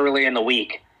early in the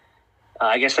week.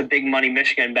 I guess the big money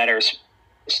Michigan bettors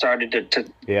started to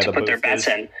put their bets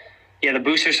in. Yeah, the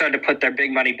boosters started to put their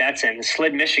big money bets in. It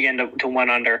slid Michigan to one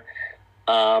under,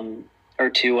 or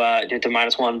to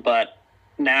 -1. But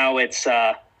now it's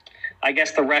I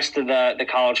guess the rest of the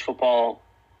college football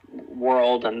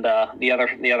world and the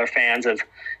other fans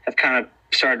have kind of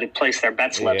started to place their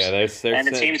bet slips. Yeah, and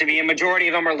it seems to be a majority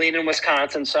of them are leaning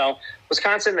Wisconsin. So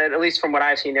Wisconsin, at least from what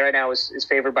I've seen right now, is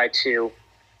favored by 2.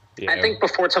 Yeah. I think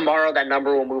before tomorrow that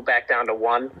number will move back down to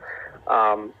 1.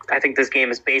 I think this game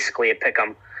is basically a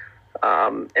pick'em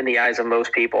in the eyes of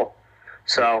most people.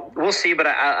 So we'll see, but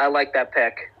I like that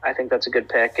pick. I think that's a good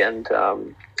pick, and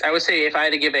I would say if I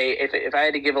had to give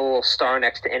a little star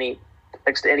next to any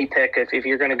pick, if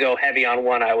you're going to go heavy on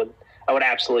one, I would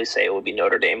absolutely say it would be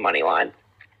Notre Dame money line.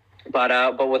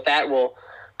 But with that,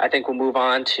 I think we'll move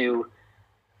on to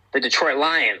the Detroit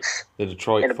Lions. The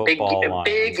Detroit football Lions.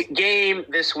 A big game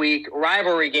this week,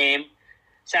 rivalry game.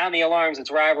 Sound the alarms! It's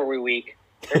rivalry week.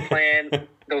 They're playing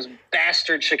those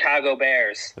bastard Chicago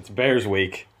Bears. It's Bears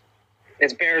week.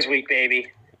 It's Bears week,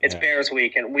 baby. It's Bears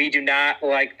week, and we do not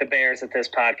like the Bears at this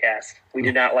podcast. We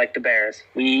do not like the Bears.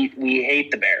 We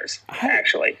hate the Bears,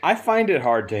 actually. I find it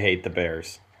hard to hate the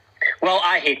Bears. Well,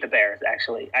 I hate the Bears,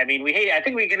 actually. I mean, I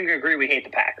think we can agree we hate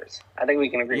the Packers. I think we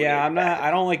can agree. Yeah,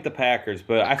 I don't like the Packers,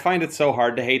 but I find it so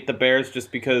hard to hate the Bears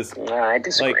just because. I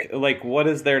disagree. Like, what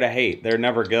is there to hate? They're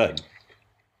never good.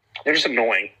 They're just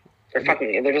annoying. They're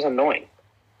just annoying.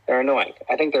 They're annoying.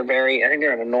 I think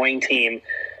they're an annoying team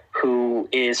who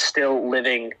is still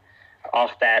living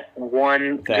off that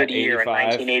good year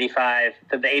 85. In 1985,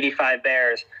 the 85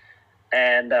 Bears.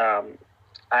 And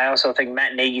I also think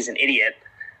Matt Nagy's an idiot.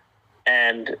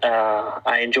 And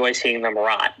I enjoy seeing them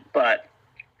rot. But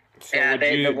so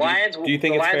the Lions. Do you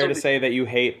think it's fair to say that you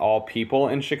hate all people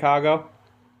in Chicago?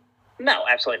 No,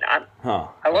 absolutely not. Huh.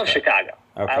 I love Chicago.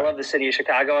 Okay. I love the city of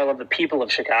Chicago. I love the people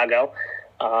of Chicago.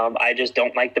 I just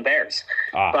don't like the Bears.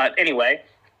 But anyway,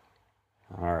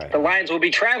 all right. The Lions will be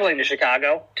traveling to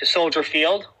Chicago, to Soldier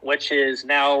Field, which is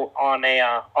now on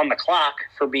the clock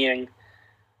for being.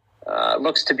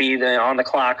 Looks to be on the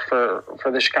clock for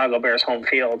the Chicago Bears home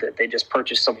field. They just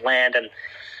purchased some land, and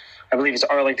I believe it's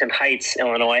Arlington Heights,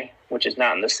 Illinois, which is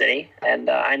not in the city. And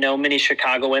I know many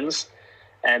Chicagoans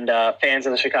and fans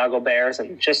of the Chicago Bears,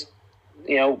 and just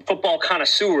football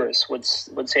connoisseurs would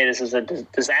say this is a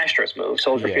disastrous move.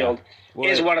 Soldier Field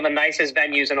is one of the nicest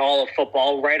venues in all of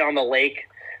football, right on the lake,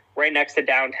 right next to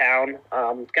downtown.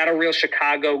 Got a real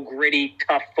Chicago gritty,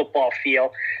 tough football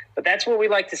feel. But that's what we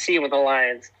like to see when the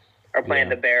Lions are playing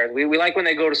the Bears. We like when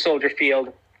they go to Soldier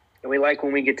Field, and we like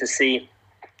when we get to see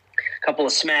a couple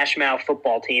of smash mouth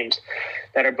football teams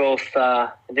that are both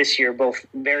this year both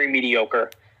very mediocre,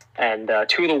 and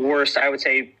two of the worst. I would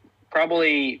say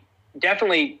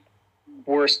definitely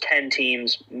worst 10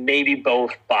 teams, maybe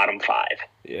both bottom 5.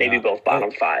 maybe both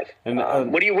bottom five. And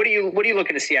what are you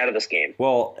looking to see out of this game?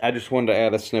 Well, I just wanted to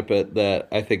add a snippet that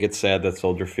I think it's sad that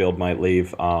Soldier Field might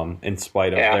leave, in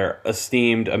spite of their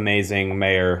esteemed, amazing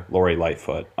mayor Lori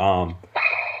Lightfoot.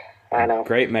 I know,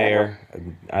 great mayor.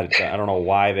 I don't know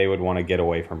why they would want to get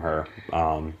away from her.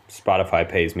 Spotify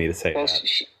pays me to say that.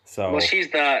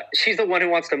 She's the one who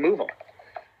wants to move him.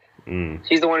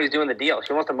 She's the one who's doing the deal.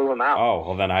 She wants to move him out. Oh,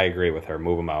 well, then I agree with her.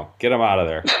 Move him out. Get him out of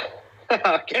there.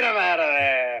 Get him out of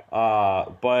there.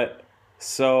 But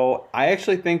so I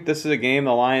actually think this is a game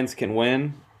the Lions can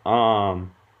win. The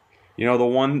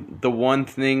one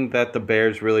thing that the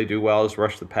Bears really do well is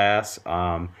rush the pass.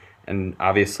 And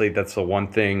obviously that's the one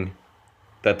thing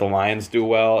that the Lions do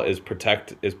well is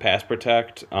pass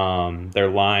protect. Their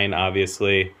line,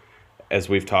 obviously, as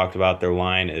we've talked about, their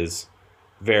line is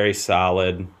very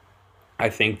solid. I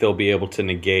think they'll be able to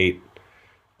negate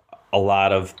a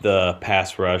lot of the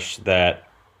pass rush that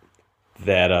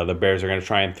the Bears are going to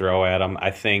try and throw at them. I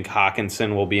think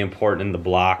Hawkinson will be important in the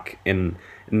block in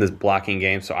this blocking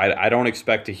game. So I don't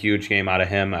expect a huge game out of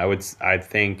him. I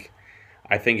think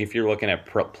if you're looking at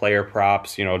player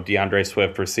props, DeAndre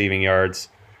Swift receiving yards,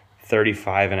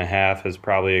 35.5 is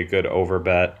probably a good over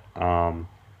bet. But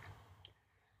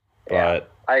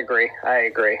I agree. I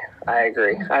agree.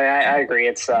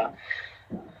 It's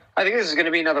I think this is going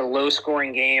to be another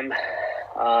low-scoring game.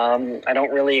 I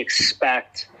don't really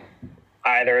expect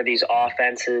either of these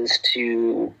offenses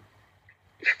to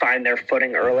find their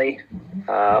footing early.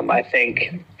 I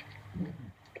think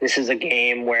this is a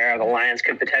game where the Lions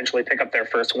could potentially pick up their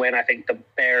first win. I think the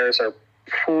Bears are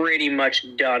pretty much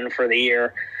done for the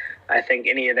year. I think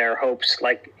any of their hopes,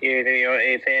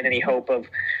 if they had any hope of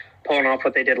pulling off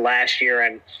what they did last year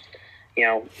and,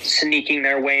 sneaking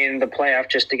their way into the playoff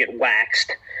just to get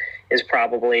waxed, is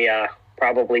probably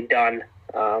done.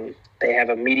 They have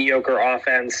a mediocre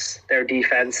offense. Their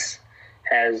defense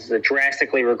has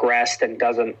drastically regressed and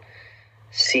doesn't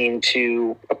seem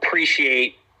to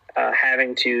appreciate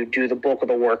having to do the bulk of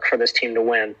the work for this team to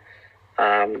win.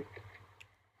 I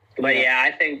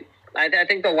think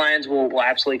the Lions will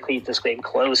absolutely keep this game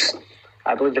close.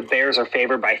 I believe the Bears are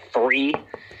favored by 3,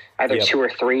 either 2 or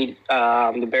 3.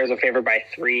 The Bears are favored by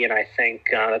 3, and I think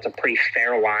that's a pretty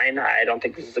fair line. I don't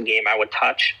think this is a game I would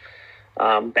touch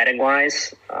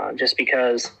betting-wise, just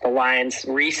because the Lions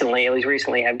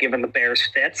recently have given the Bears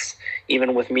fits,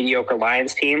 even with mediocre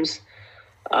Lions teams.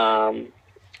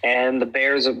 And the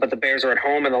Bears are at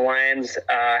home, and the Lions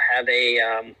have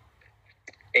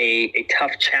a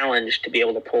tough challenge to be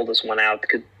able to pull this one out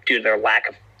due to their lack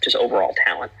of just overall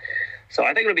talent. So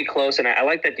I think it'll be close, and I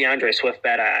like that DeAndre Swift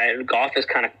bet. Goff is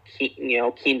kind of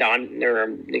keened on, or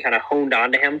they kind of honed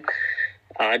onto him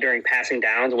during passing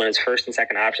downs when his first and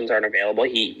second options aren't available.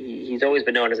 He's always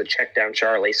been known as a check down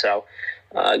Charlie. So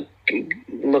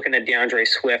looking at DeAndre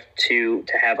Swift to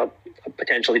have a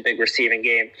potentially big receiving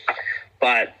game.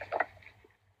 But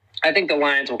I think the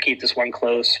Lions will keep this one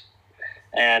close.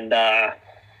 And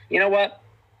you know what?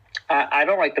 I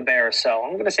don't like the Bears, so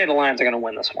I'm going to say the Lions are going to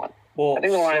win this one. Well, I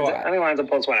think the Lions will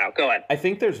pull this one out. Go ahead. I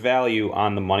think there's value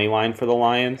on the money line for the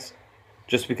Lions,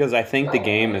 just because I think the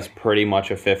game is pretty much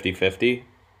a 50-50.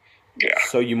 Yeah.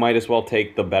 So you might as well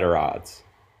take the better odds.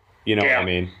 You know what I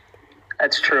mean?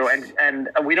 That's true, and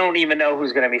we don't even know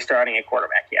who's going to be starting at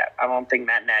quarterback yet. I don't think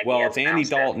Matt Nagy. Well, it's Andy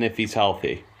Dalton if he's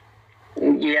healthy.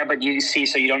 Yeah, but you see,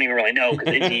 so you don't even really know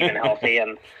because is he even healthy?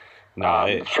 And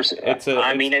it's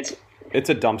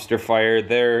a dumpster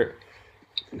fire.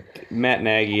 Matt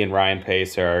Nagy and Ryan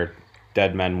Pace are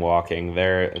dead men walking.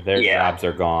 Their jobs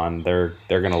are gone. They're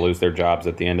going to lose their jobs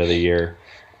at the end of the year.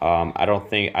 I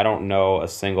don't know a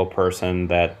single person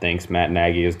that thinks Matt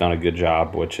Nagy has done a good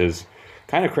job, which is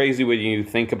kind of crazy when you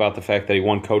think about the fact that he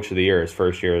won Coach of the Year his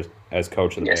first year as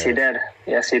coach of the Bears.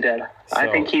 Yes, he did. So, I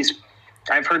think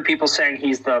I've heard people saying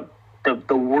he's the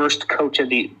worst Coach of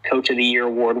the Year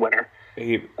award winner.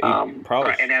 He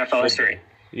probably in NFL history.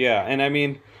 Yeah, and I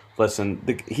mean, listen,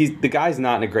 the guy's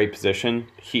not in a great position.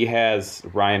 He has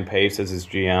Ryan Pace as his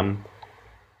GM,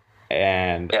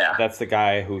 and that's the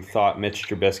guy who thought Mitch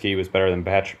Trubisky was better than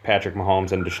Patrick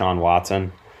Mahomes and Deshaun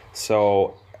Watson.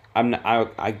 So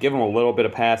I give him a little bit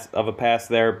of a pass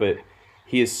there, but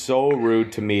he is so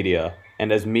rude to media,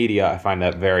 and as media, I find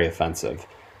that very offensive.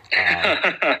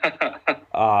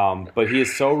 But he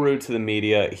is so rude to the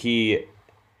media. He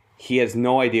has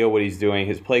no idea what he's doing.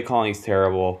 His play calling is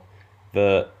terrible.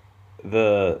 The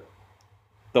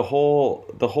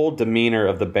whole demeanor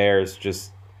of the Bears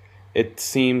just it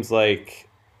seems like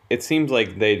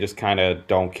they just kind of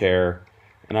don't care.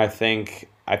 And I think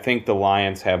the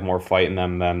Lions have more fight in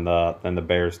them than the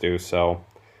Bears do. So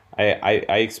I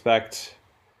expect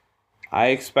I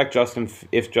expect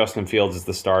if Justin Fields is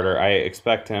the starter, I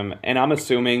expect him, and I'm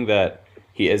assuming that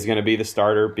he is going to be the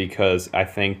starter because I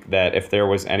think that if there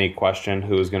was any question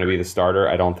who is going to be the starter,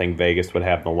 I don't think Vegas would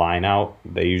have the line out.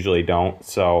 They usually don't.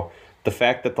 So the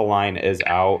fact that the line is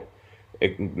out,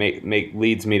 it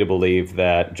leads me to believe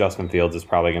that Justin Fields is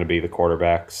probably going to be the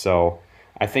quarterback. So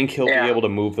I think he'll be able to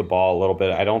move the ball a little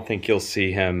bit. I don't think you'll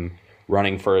see him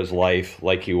running for his life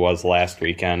like he was last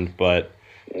weekend, but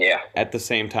at the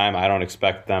same time, I don't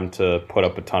expect them to put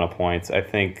up a ton of points. I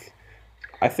think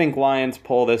Lions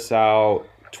pull this out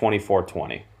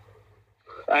 24-20.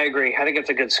 I agree. I think it's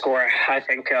a good score. I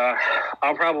think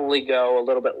I'll probably go a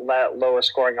little bit lower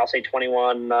scoring. I'll say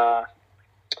 21. I'll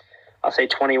say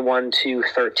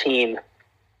 21-13.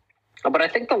 But I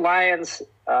think the Lions,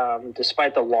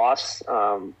 despite the loss,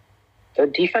 their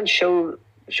defense showed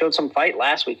some fight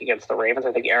last week against the Ravens.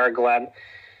 I think Eric Glenn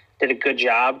did a good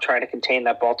job trying to contain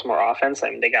that Baltimore offense. I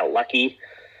mean, they got lucky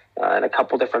in a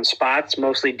couple different spots,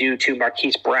 mostly due to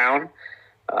Marquise Brown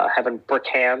having brick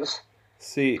hands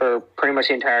for pretty much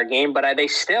the entire game. But they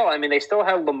still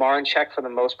had Lamar in check for the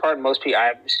most part. I'm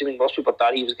assuming most people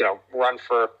thought he was going to run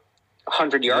for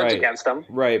 100 yards against them.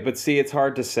 Right, but see, it's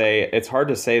hard to say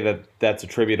that that's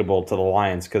attributable to the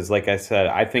Lions because, like I said,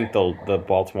 I think the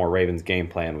Baltimore Ravens game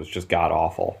plan was just god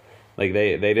awful. Like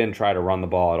they didn't try to run the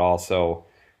ball at all. So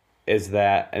is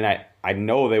that, and I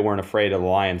know they weren't afraid of the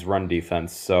Lions' run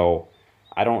defense. So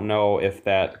I don't know if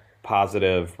that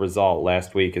positive result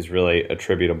last week is really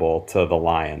attributable to the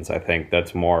Lions. I think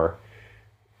that's more,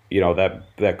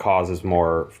 that causes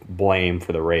more blame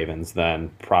for the Ravens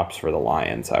than props for the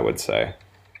Lions, I would say.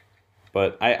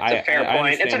 But I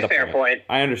understand it's a fair point.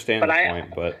 I understand the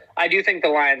point, but I do think the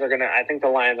Lions are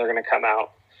gonna come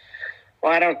out.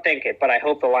 Well, I don't think it, but I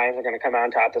hope the Lions are going to come out on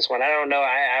top this one. I don't know.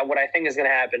 What I think is going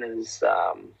to happen is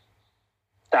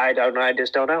I don't know. I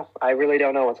just don't know. I really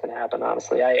don't know what's going to happen,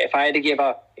 honestly.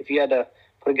 If you had to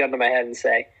put a gun to my head and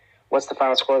say, what's the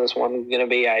final score of this one going to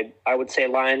be, I would say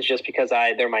Lions just because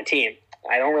they're my team.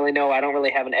 I don't really know. I don't really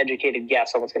have an educated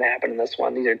guess on what's going to happen in this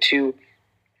one. These are two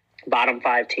bottom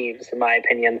 5 teams, in my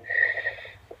opinion,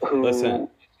 who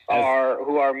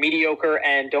are mediocre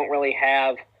and don't really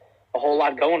have a whole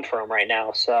lot going for them right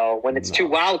now. So when it's two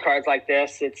wild cards like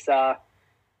this, it's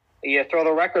you throw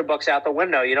the record books out the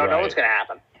window. You don't know what's going to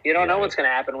happen. You don't know what's going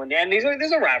to happen and this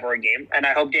is a rivalry game, and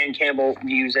I hope Dan Campbell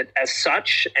views it as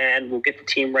such, and we'll get the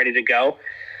team ready to go,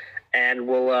 and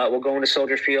we'll go into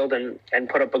Soldier Field and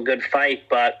put up a good fight.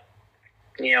 But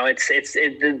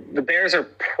the Bears are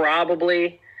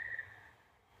probably.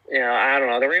 I don't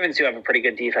know. The Ravens do have a pretty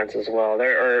good defense as well.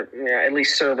 They're at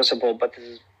least serviceable, but this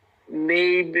is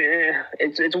maybe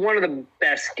it's one of the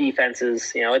best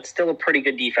defenses. It's still a pretty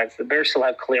good defense. The Bears still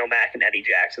have Khalil Mack and Eddie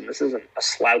Jackson. This isn't a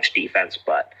slouch defense,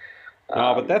 but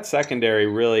no, but that secondary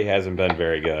really hasn't been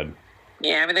very good.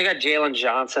 Yeah, I mean they got Jalen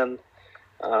Johnson,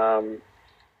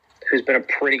 who's been a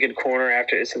pretty good corner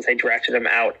since they drafted him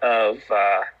out of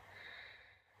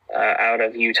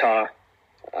Utah.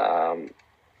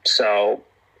 So.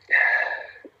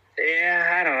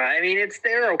 Yeah, I don't know. I mean,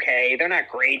 they're okay. They're not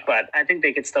great, but I think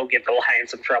they could still give the Lions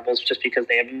some troubles just because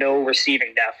they have no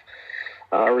receiving depth,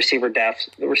 wide receiver depth,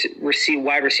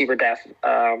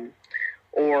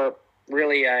 or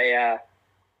really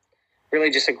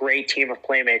just a great team of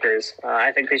playmakers.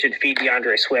 I think they should feed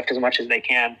DeAndre Swift as much as they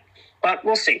can, but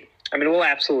we'll see. I mean, we'll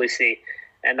absolutely see.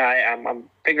 And I'm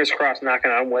fingers crossed,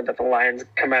 knocking on wood, that the Lions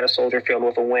come out of Soldier Field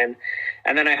with a win.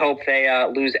 And then I hope they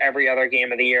lose every other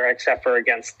game of the year except for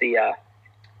against the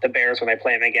Bears when they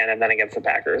play them again, and then against the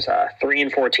Packers.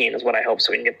 3-14 is what I hope,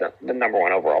 so we can get the number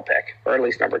 1 overall pick, or at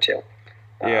least number 2.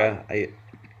 Yeah,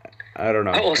 I don't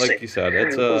know. We'll like see. You said,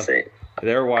 We'll see.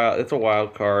 They're wild. It's a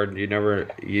wild card. You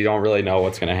don't really know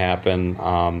what's going to happen.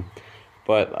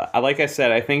 But like I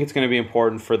said, I think it's going to be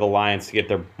important for the Lions to get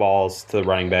their balls to the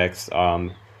running backs,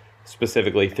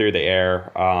 specifically through the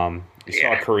air. You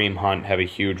saw Kareem Hunt have a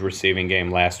huge receiving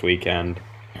game last weekend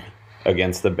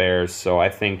against the Bears. So I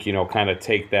think, kind of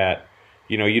take that.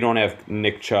 You don't have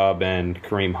Nick Chubb and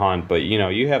Kareem Hunt, but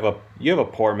you have a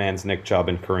poor man's Nick Chubb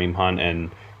and Kareem Hunt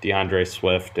and DeAndre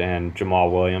Swift and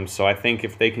Jamal Williams. So I think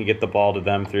if they can get the ball to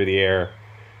them through the air,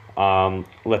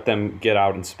 let them get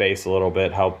out in space a little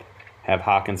bit, help have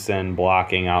Hawkinson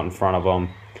blocking out in front of them,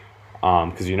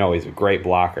 because he's a great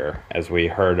blocker, as we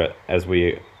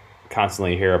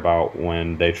constantly hear about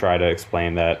when they try to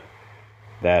explain that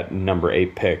number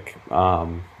 8 pick.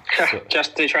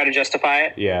 Just they try to justify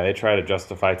it. Yeah, they try to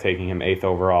justify taking him 8th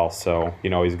overall. So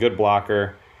he's a good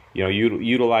blocker.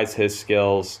 Utilize his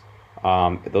skills.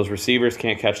 Those receivers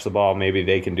can't catch the ball. Maybe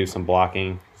they can do some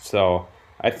blocking. So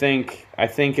I think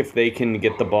if they can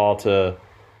get the ball to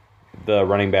the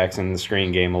running backs in the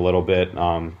screen game a little bit,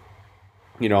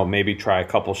 maybe try a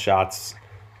couple shots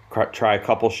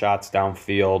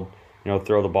downfield.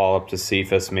 Throw the ball up to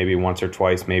Cephas maybe once or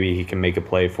twice. Maybe he can make a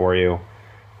play for you.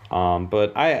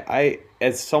 But I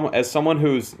as someone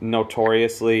who's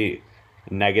notoriously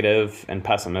negative and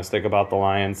pessimistic about the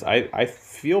Lions, I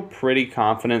feel pretty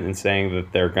confident in saying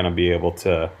that they're going to be able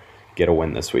to get a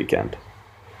win this weekend.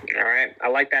 All right, I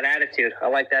like that attitude. I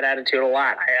like that attitude a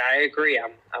lot. I agree.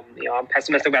 I'm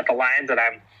pessimistic about the Lions, and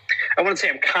I wouldn't say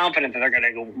I'm confident that they're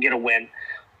going to get a win,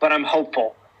 but I'm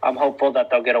hopeful. I'm hopeful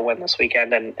that they'll get a win this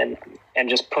weekend and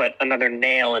just put another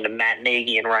nail into Matt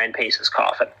Nagy and Ryan Pace's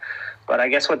coffin. But I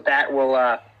guess with that,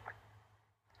 we'll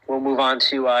move on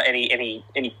to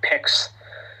any picks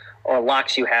or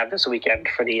locks you have this weekend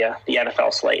for the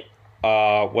NFL slate.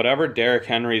 Whatever Derrick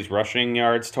Henry's rushing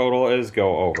yards total is,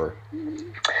 go over.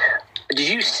 Did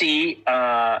you see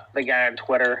the guy on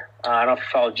Twitter? I don't know if you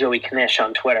follow Joey Knish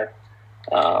on Twitter,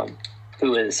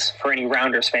 who is, for any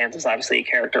Rounders fans, is obviously a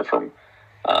character from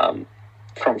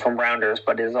Rounders,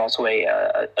 but is also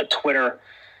a Twitter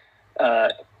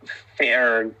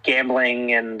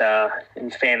gambling and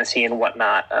fantasy and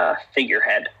whatnot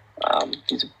figurehead.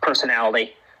 He's a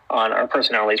personality or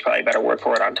personality is probably a better word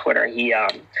for it on Twitter. He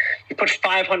put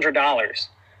 $500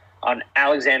 on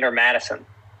Alexander Mattison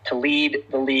to lead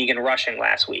the league in rushing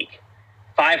last week.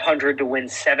 $500 to win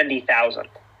 $70,000.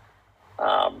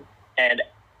 And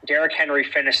Derrick Henry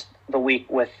finished the week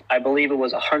with, I believe it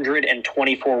was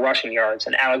 124 rushing yards,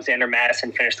 and Alexander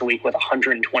Mattison finished the week with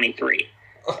 123.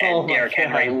 And Derrick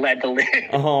Henry led the league.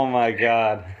 Oh, my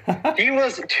God. He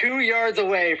was 2 yards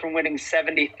away from winning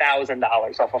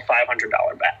 $70,000 off a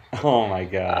 $500 bet. Oh, my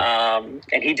God.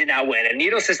 And he did not win. And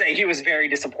needless to say, he was very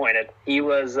disappointed. He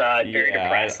was very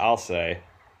depressed. I'll say.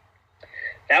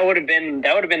 That would have been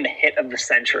the hit of the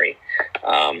century.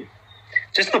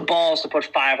 Just the balls to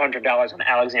put $500 on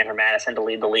Alexander Mattison to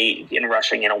lead the league in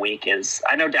rushing in a week is.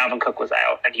 I know Dalvin Cook was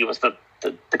out, and he was the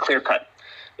clear-cut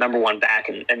number one back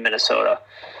in Minnesota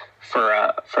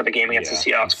for the game against the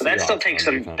Seahawks. But that still takes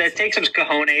some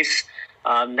cojones.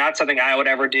 Not something I would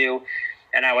ever do,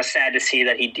 and I was sad to see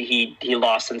that he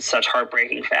lost in such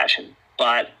heartbreaking fashion.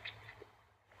 But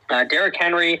Derrick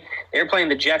Henry, they're playing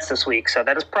the Jets this week, so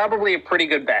that is probably a pretty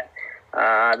good bet.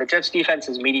 The Jets defense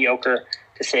is mediocre,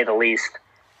 to say the least.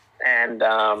 And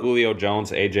Julio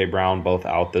Jones, A.J. Brown, both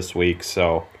out this week,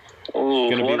 so...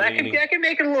 that can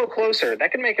make it a little closer.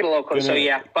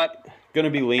 But going to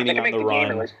be leaning on the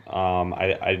run.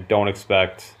 I don't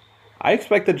expect... I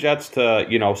expect the Jets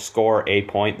to, score a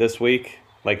point this week,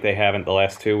 like they haven't the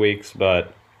last 2 weeks,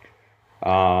 but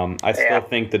I still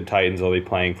think the Titans will be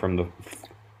playing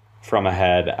from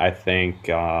ahead. I think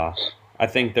they're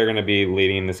going to be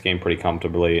leading this game pretty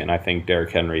comfortably, and I think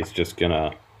Derrick Henry's just going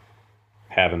to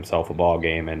have himself a ball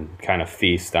game and kind of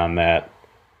feast on that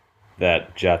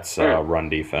Jets run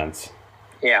defense.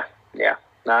 Yeah. No,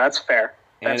 that's fair.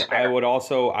 I would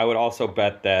also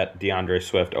bet that DeAndre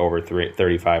Swift over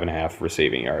 35.5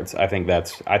 receiving yards. I think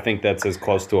that's as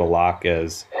close to a lock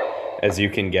as you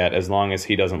can get, as long as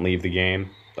he doesn't leave the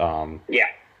game. That's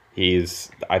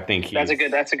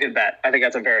a good bet. I think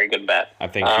that's a very good bet. I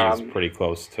think he's pretty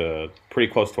close to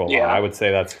a lock. I would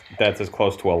say that's as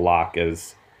close to a lock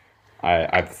as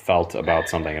I've felt about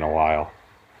something in a while.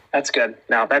 That's good.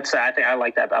 No, I think I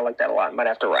like that. I like that a lot. I might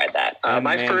have to ride that.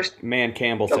 Man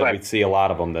Campbell said we'd see a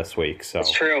lot of them this week. So that's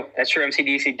true.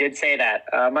 MCDC did say that.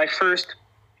 My first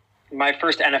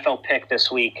NFL pick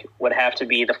this week would have to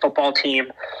be the football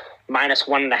team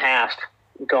 -1.5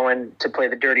 going to play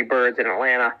the Dirty Birds in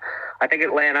Atlanta. I think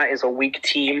Atlanta is a weak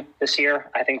team this year.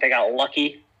 I think they got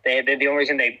lucky. The only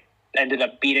reason they ended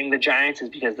up beating the Giants is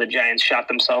because the Giants shot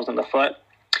themselves in the foot.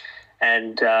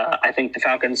 And I think the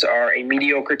Falcons are a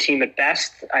mediocre team at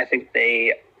best. I think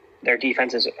their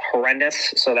defense is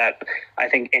horrendous, so that I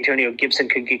think Antonio Gibson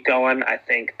could get going. I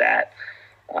think that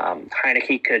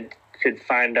Heineke could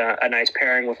find a nice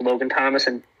pairing with Logan Thomas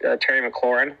and Terry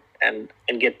McLaurin and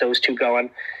get those two going.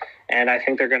 And I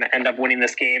think they're going to end up winning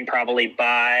this game probably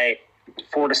by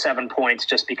 4 to 7 points,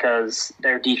 just because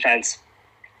their defense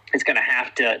is going to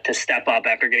have to step up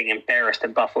after getting embarrassed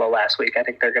in Buffalo last week. I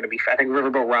think they're going to be. I think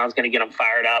Riverboat Ron's going to get them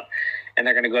fired up, and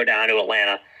they're going to go down to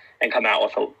Atlanta and come out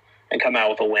with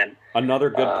a win. Another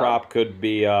good prop could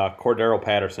be Cordero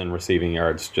Patterson receiving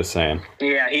yards. Just saying.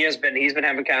 Yeah, he's been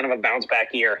having kind of a bounce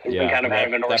back year. He's been kind of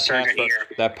having a resurgent year.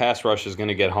 That pass rush is going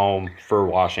to get home for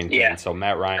Washington. Yeah. So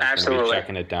Matt Ryan's going to be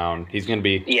checking it down. He's going to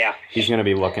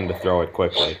be looking to throw it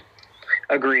quickly.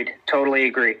 Agreed. Totally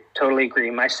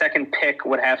agree. My second pick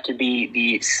would have to be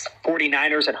the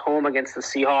 49ers at home against the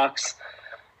Seahawks.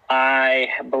 I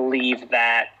believe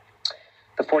that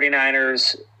the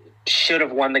 49ers should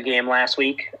have won the game last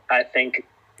week. I think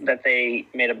that they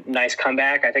made a nice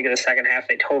comeback. I think in the second half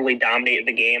they totally dominated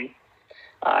the game.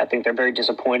 I think they're very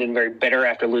disappointed and very bitter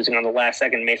after losing on the last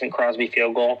second Mason Crosby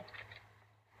field goal.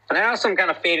 And I also am kind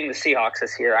of fading the Seahawks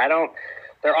this year.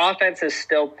 Their offense is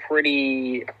still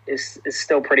pretty,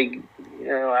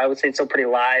 I would say it's still pretty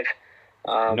live.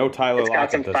 No Tyler Lockett. It's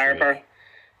got some firepower. Week.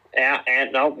 Yeah,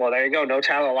 and there you go. No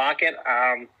Tyler Lockett.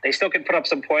 They still can put up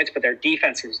some points, but their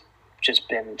defense has just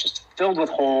been filled with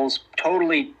holes,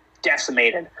 totally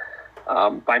decimated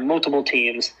by multiple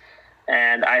teams.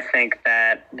 And I think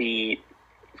that the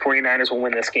 49ers will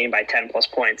win this game by 10 plus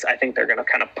points. I think they're going to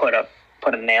kind of put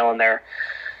a nail in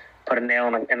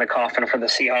the coffin for the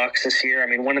Seahawks this year. I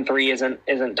mean, 1-3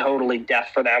 isn't totally death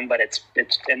for them, but it's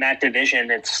in that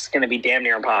division, it's going to be damn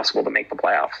near impossible to make the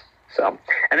playoffs. So,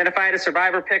 and then if I had a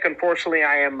Survivor pick, unfortunately,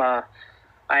 I am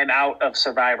out of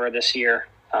Survivor this year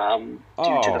due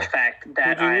to the fact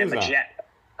that I am a Jet.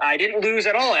 I didn't lose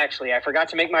at all, actually. I forgot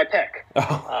to make my pick.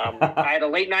 I had a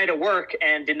late night at work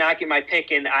and did not get my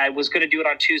pick, and I was going to do it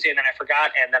on Tuesday, and then I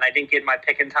forgot, and then I didn't get my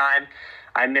pick in time.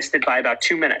 I missed it by about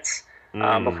 2 minutes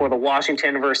before the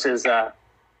Washington versus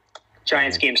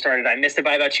Giants game started. I missed it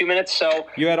by about 2 minutes. So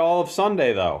you had all of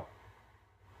Sunday, though.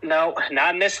 No,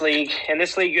 not in this league. In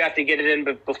this league, you have to get it in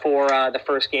before the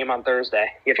first game on Thursday.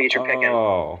 You have to get your pick in.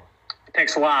 The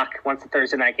pick's lock once the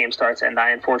Thursday night game starts, and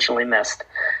I unfortunately missed.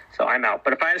 So I'm out.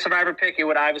 But if I had a Survivor pick, it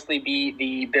would obviously be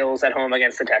the Bills at home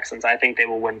against the Texans. I think they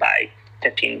will win by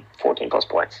 15, 14 plus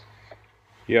points.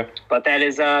 Yeah. But that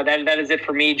is it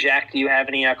for me. Jack, do you have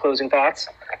any closing thoughts?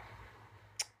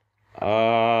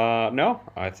 No.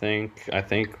 I think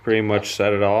pretty much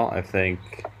said it all. I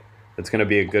think it's going to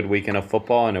be a good weekend of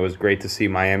football, and it was great to see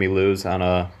Miami lose on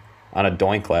a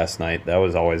doink last night.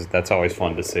 That's always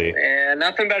fun to see. Yeah,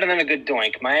 nothing better than a good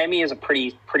doink. Miami is a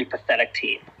pretty pathetic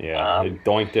team. Yeah, they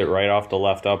doinked it right off the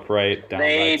left upright. Down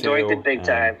they by 2, doinked it big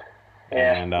time.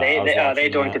 Yeah, and, they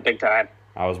doinked it big time.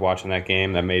 I was watching that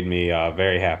game. That made me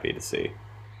very happy to see.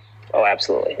 Oh,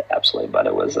 absolutely. But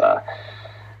it was.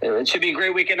 It should be a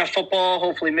great weekend of football.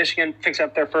 Hopefully, Michigan picks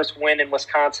up their first win in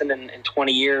Wisconsin in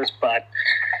 20 years. But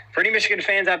for any Michigan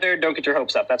fans out there, don't get your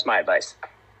hopes up. That's my advice.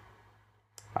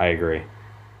 I agree.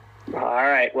 All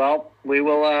right. Well, we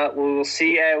will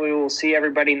see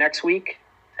everybody next week,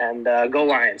 and go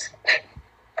Lions.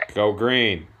 Go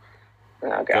green.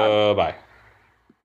 Oh, God. Goodbye.